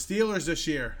 The Steelers this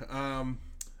year.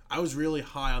 I was really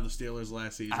high on the Steelers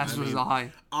last season.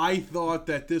 I thought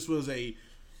that this was a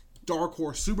dark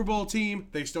horse Super Bowl team.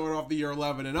 They started off the year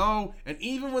 11-0, and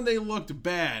even when they looked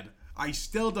bad, I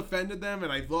still defended them,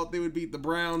 and I thought they would beat the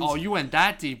Browns. Oh, you went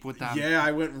that deep with them. Yeah,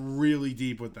 I went really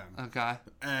deep with them. Okay.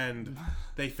 And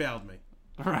they failed me.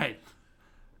 Right.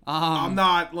 I'm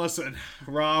not. Listen,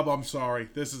 Rob, I'm sorry.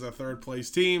 This is a third-place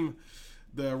team.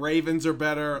 The Ravens are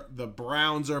better. The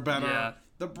Browns are better. Yeah.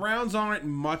 The Browns aren't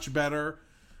much better.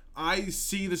 I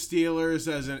see the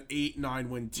Steelers as an 8-9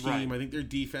 win team. Right. I think their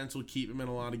defense will keep them in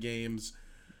a lot of games.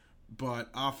 But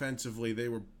offensively, they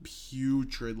were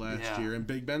putrid last year. And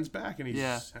Big Ben's back, and he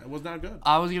was not good.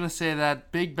 I was going to say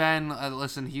that Big Ben,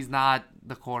 listen, he's not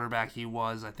the quarterback he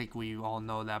was. I think we all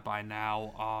know that by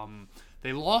now.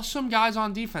 They lost some guys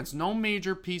on defense. No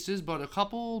major pieces, but a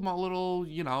couple little,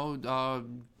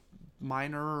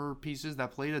 minor pieces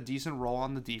that played a decent role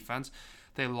on the defense.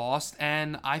 They lost,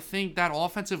 and I think that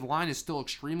offensive line is still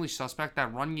extremely suspect.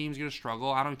 That run game's going to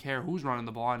struggle. I don't care who's running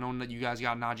the ball. I know that you guys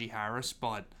got Najee Harris,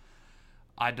 but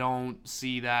I don't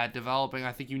see that developing.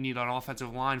 I think you need an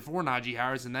offensive line for Najee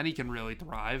Harris, and then he can really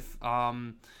thrive.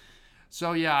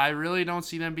 So, yeah, I really don't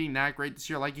see them being that great this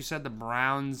year. Like you said, the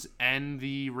Browns and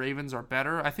the Ravens are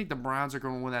better. I think the Browns are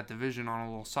going to win that division on a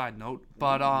little side note.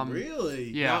 But really?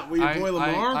 Yeah. Not with your boy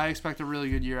Lamar? I expect a really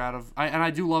good year out of... and I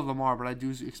do love Lamar, but I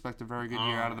do expect a very good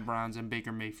year out of the Browns and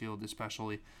Baker Mayfield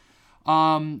especially.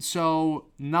 So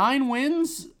 9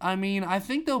 wins. I mean, I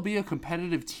think they'll be a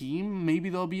competitive team. Maybe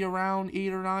they'll be around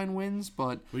 8 or 9 wins,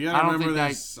 but We gotta remember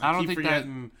this. I keep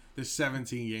forgetting the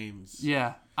 17 games.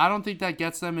 Yeah, I don't think that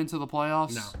gets them into the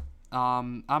playoffs. No.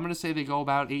 I'm gonna say they go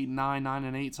about 8-9,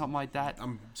 9-8, something like that.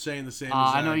 I'm saying the same.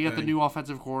 I know you got the new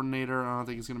offensive coordinator. I don't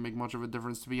think it's gonna make much of a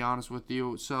difference, to be honest with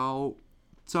you. So,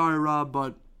 sorry, Rob,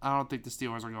 but I don't think the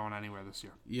Steelers are going anywhere this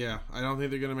year. Yeah, I don't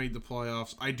think they're going to make the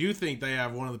playoffs. I do think they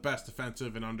have one of the best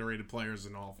defensive and underrated players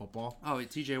in all football. Oh,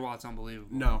 T.J. Watt's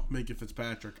unbelievable. No, Minka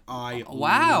Fitzpatrick.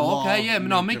 Wow. Okay. Yeah.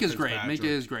 No, Minka's great. Fitzpatrick. Minka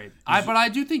is great. But I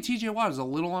do think T.J. Watt is a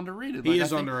little underrated. He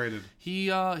is underrated. He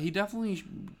definitely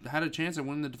had a chance at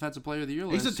winning the Defensive Player of the Year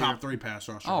last year. He's a top 3 pass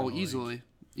rusher. Oh, easily.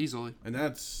 And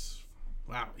that's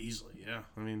easily. Yeah.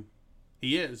 I mean,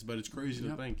 he is, but it's crazy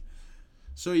to think.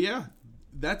 So yeah.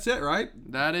 That's it, right?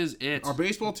 That is it. Our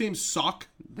baseball teams suck.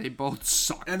 They both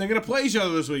suck. And they're going to play each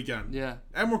other this weekend. Yeah.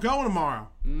 And we're going tomorrow.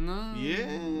 No.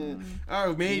 Yeah.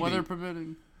 Oh, maybe. Weather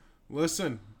permitting.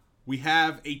 Listen, we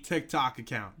have a TikTok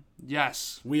account.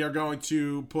 Yes. We are going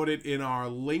to put it in our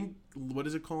link. What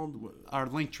is it called? Our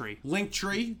link tree.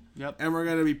 Linktree. Yep. And we're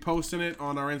going to be posting it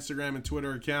on our Instagram and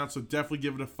Twitter account. So definitely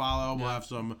give it a follow. We'll have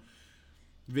some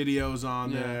videos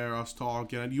on there, us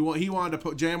talking.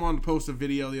 Jam wanted to post a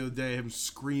video the other day, him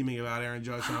screaming about Aaron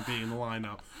Judge not being in the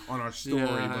lineup on our story.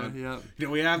 But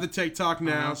we have the TikTok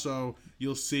now, so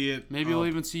you'll see it. Maybe you'll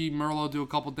even see Merlot do a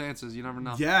couple dances. You never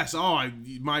know. Yes.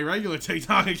 My regular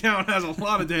TikTok account has a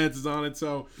lot of dances on it,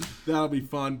 so that'll be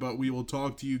fun. But we will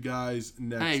talk to you guys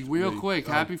next week. Hey, real quick,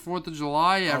 happy 4th of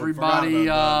July. Everybody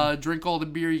drink all the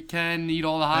beer you can, eat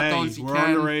all the hot dogs you we're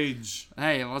can. Underage.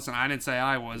 Hey, listen, I didn't say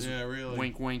I was. Yeah, really.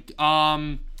 Wink, wink.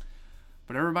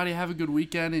 But everybody have a good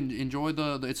weekend and enjoy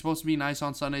it's supposed to be nice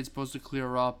on Sunday. It's supposed to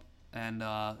clear up and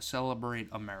celebrate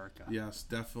America. Yes,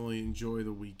 definitely enjoy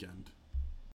the weekend.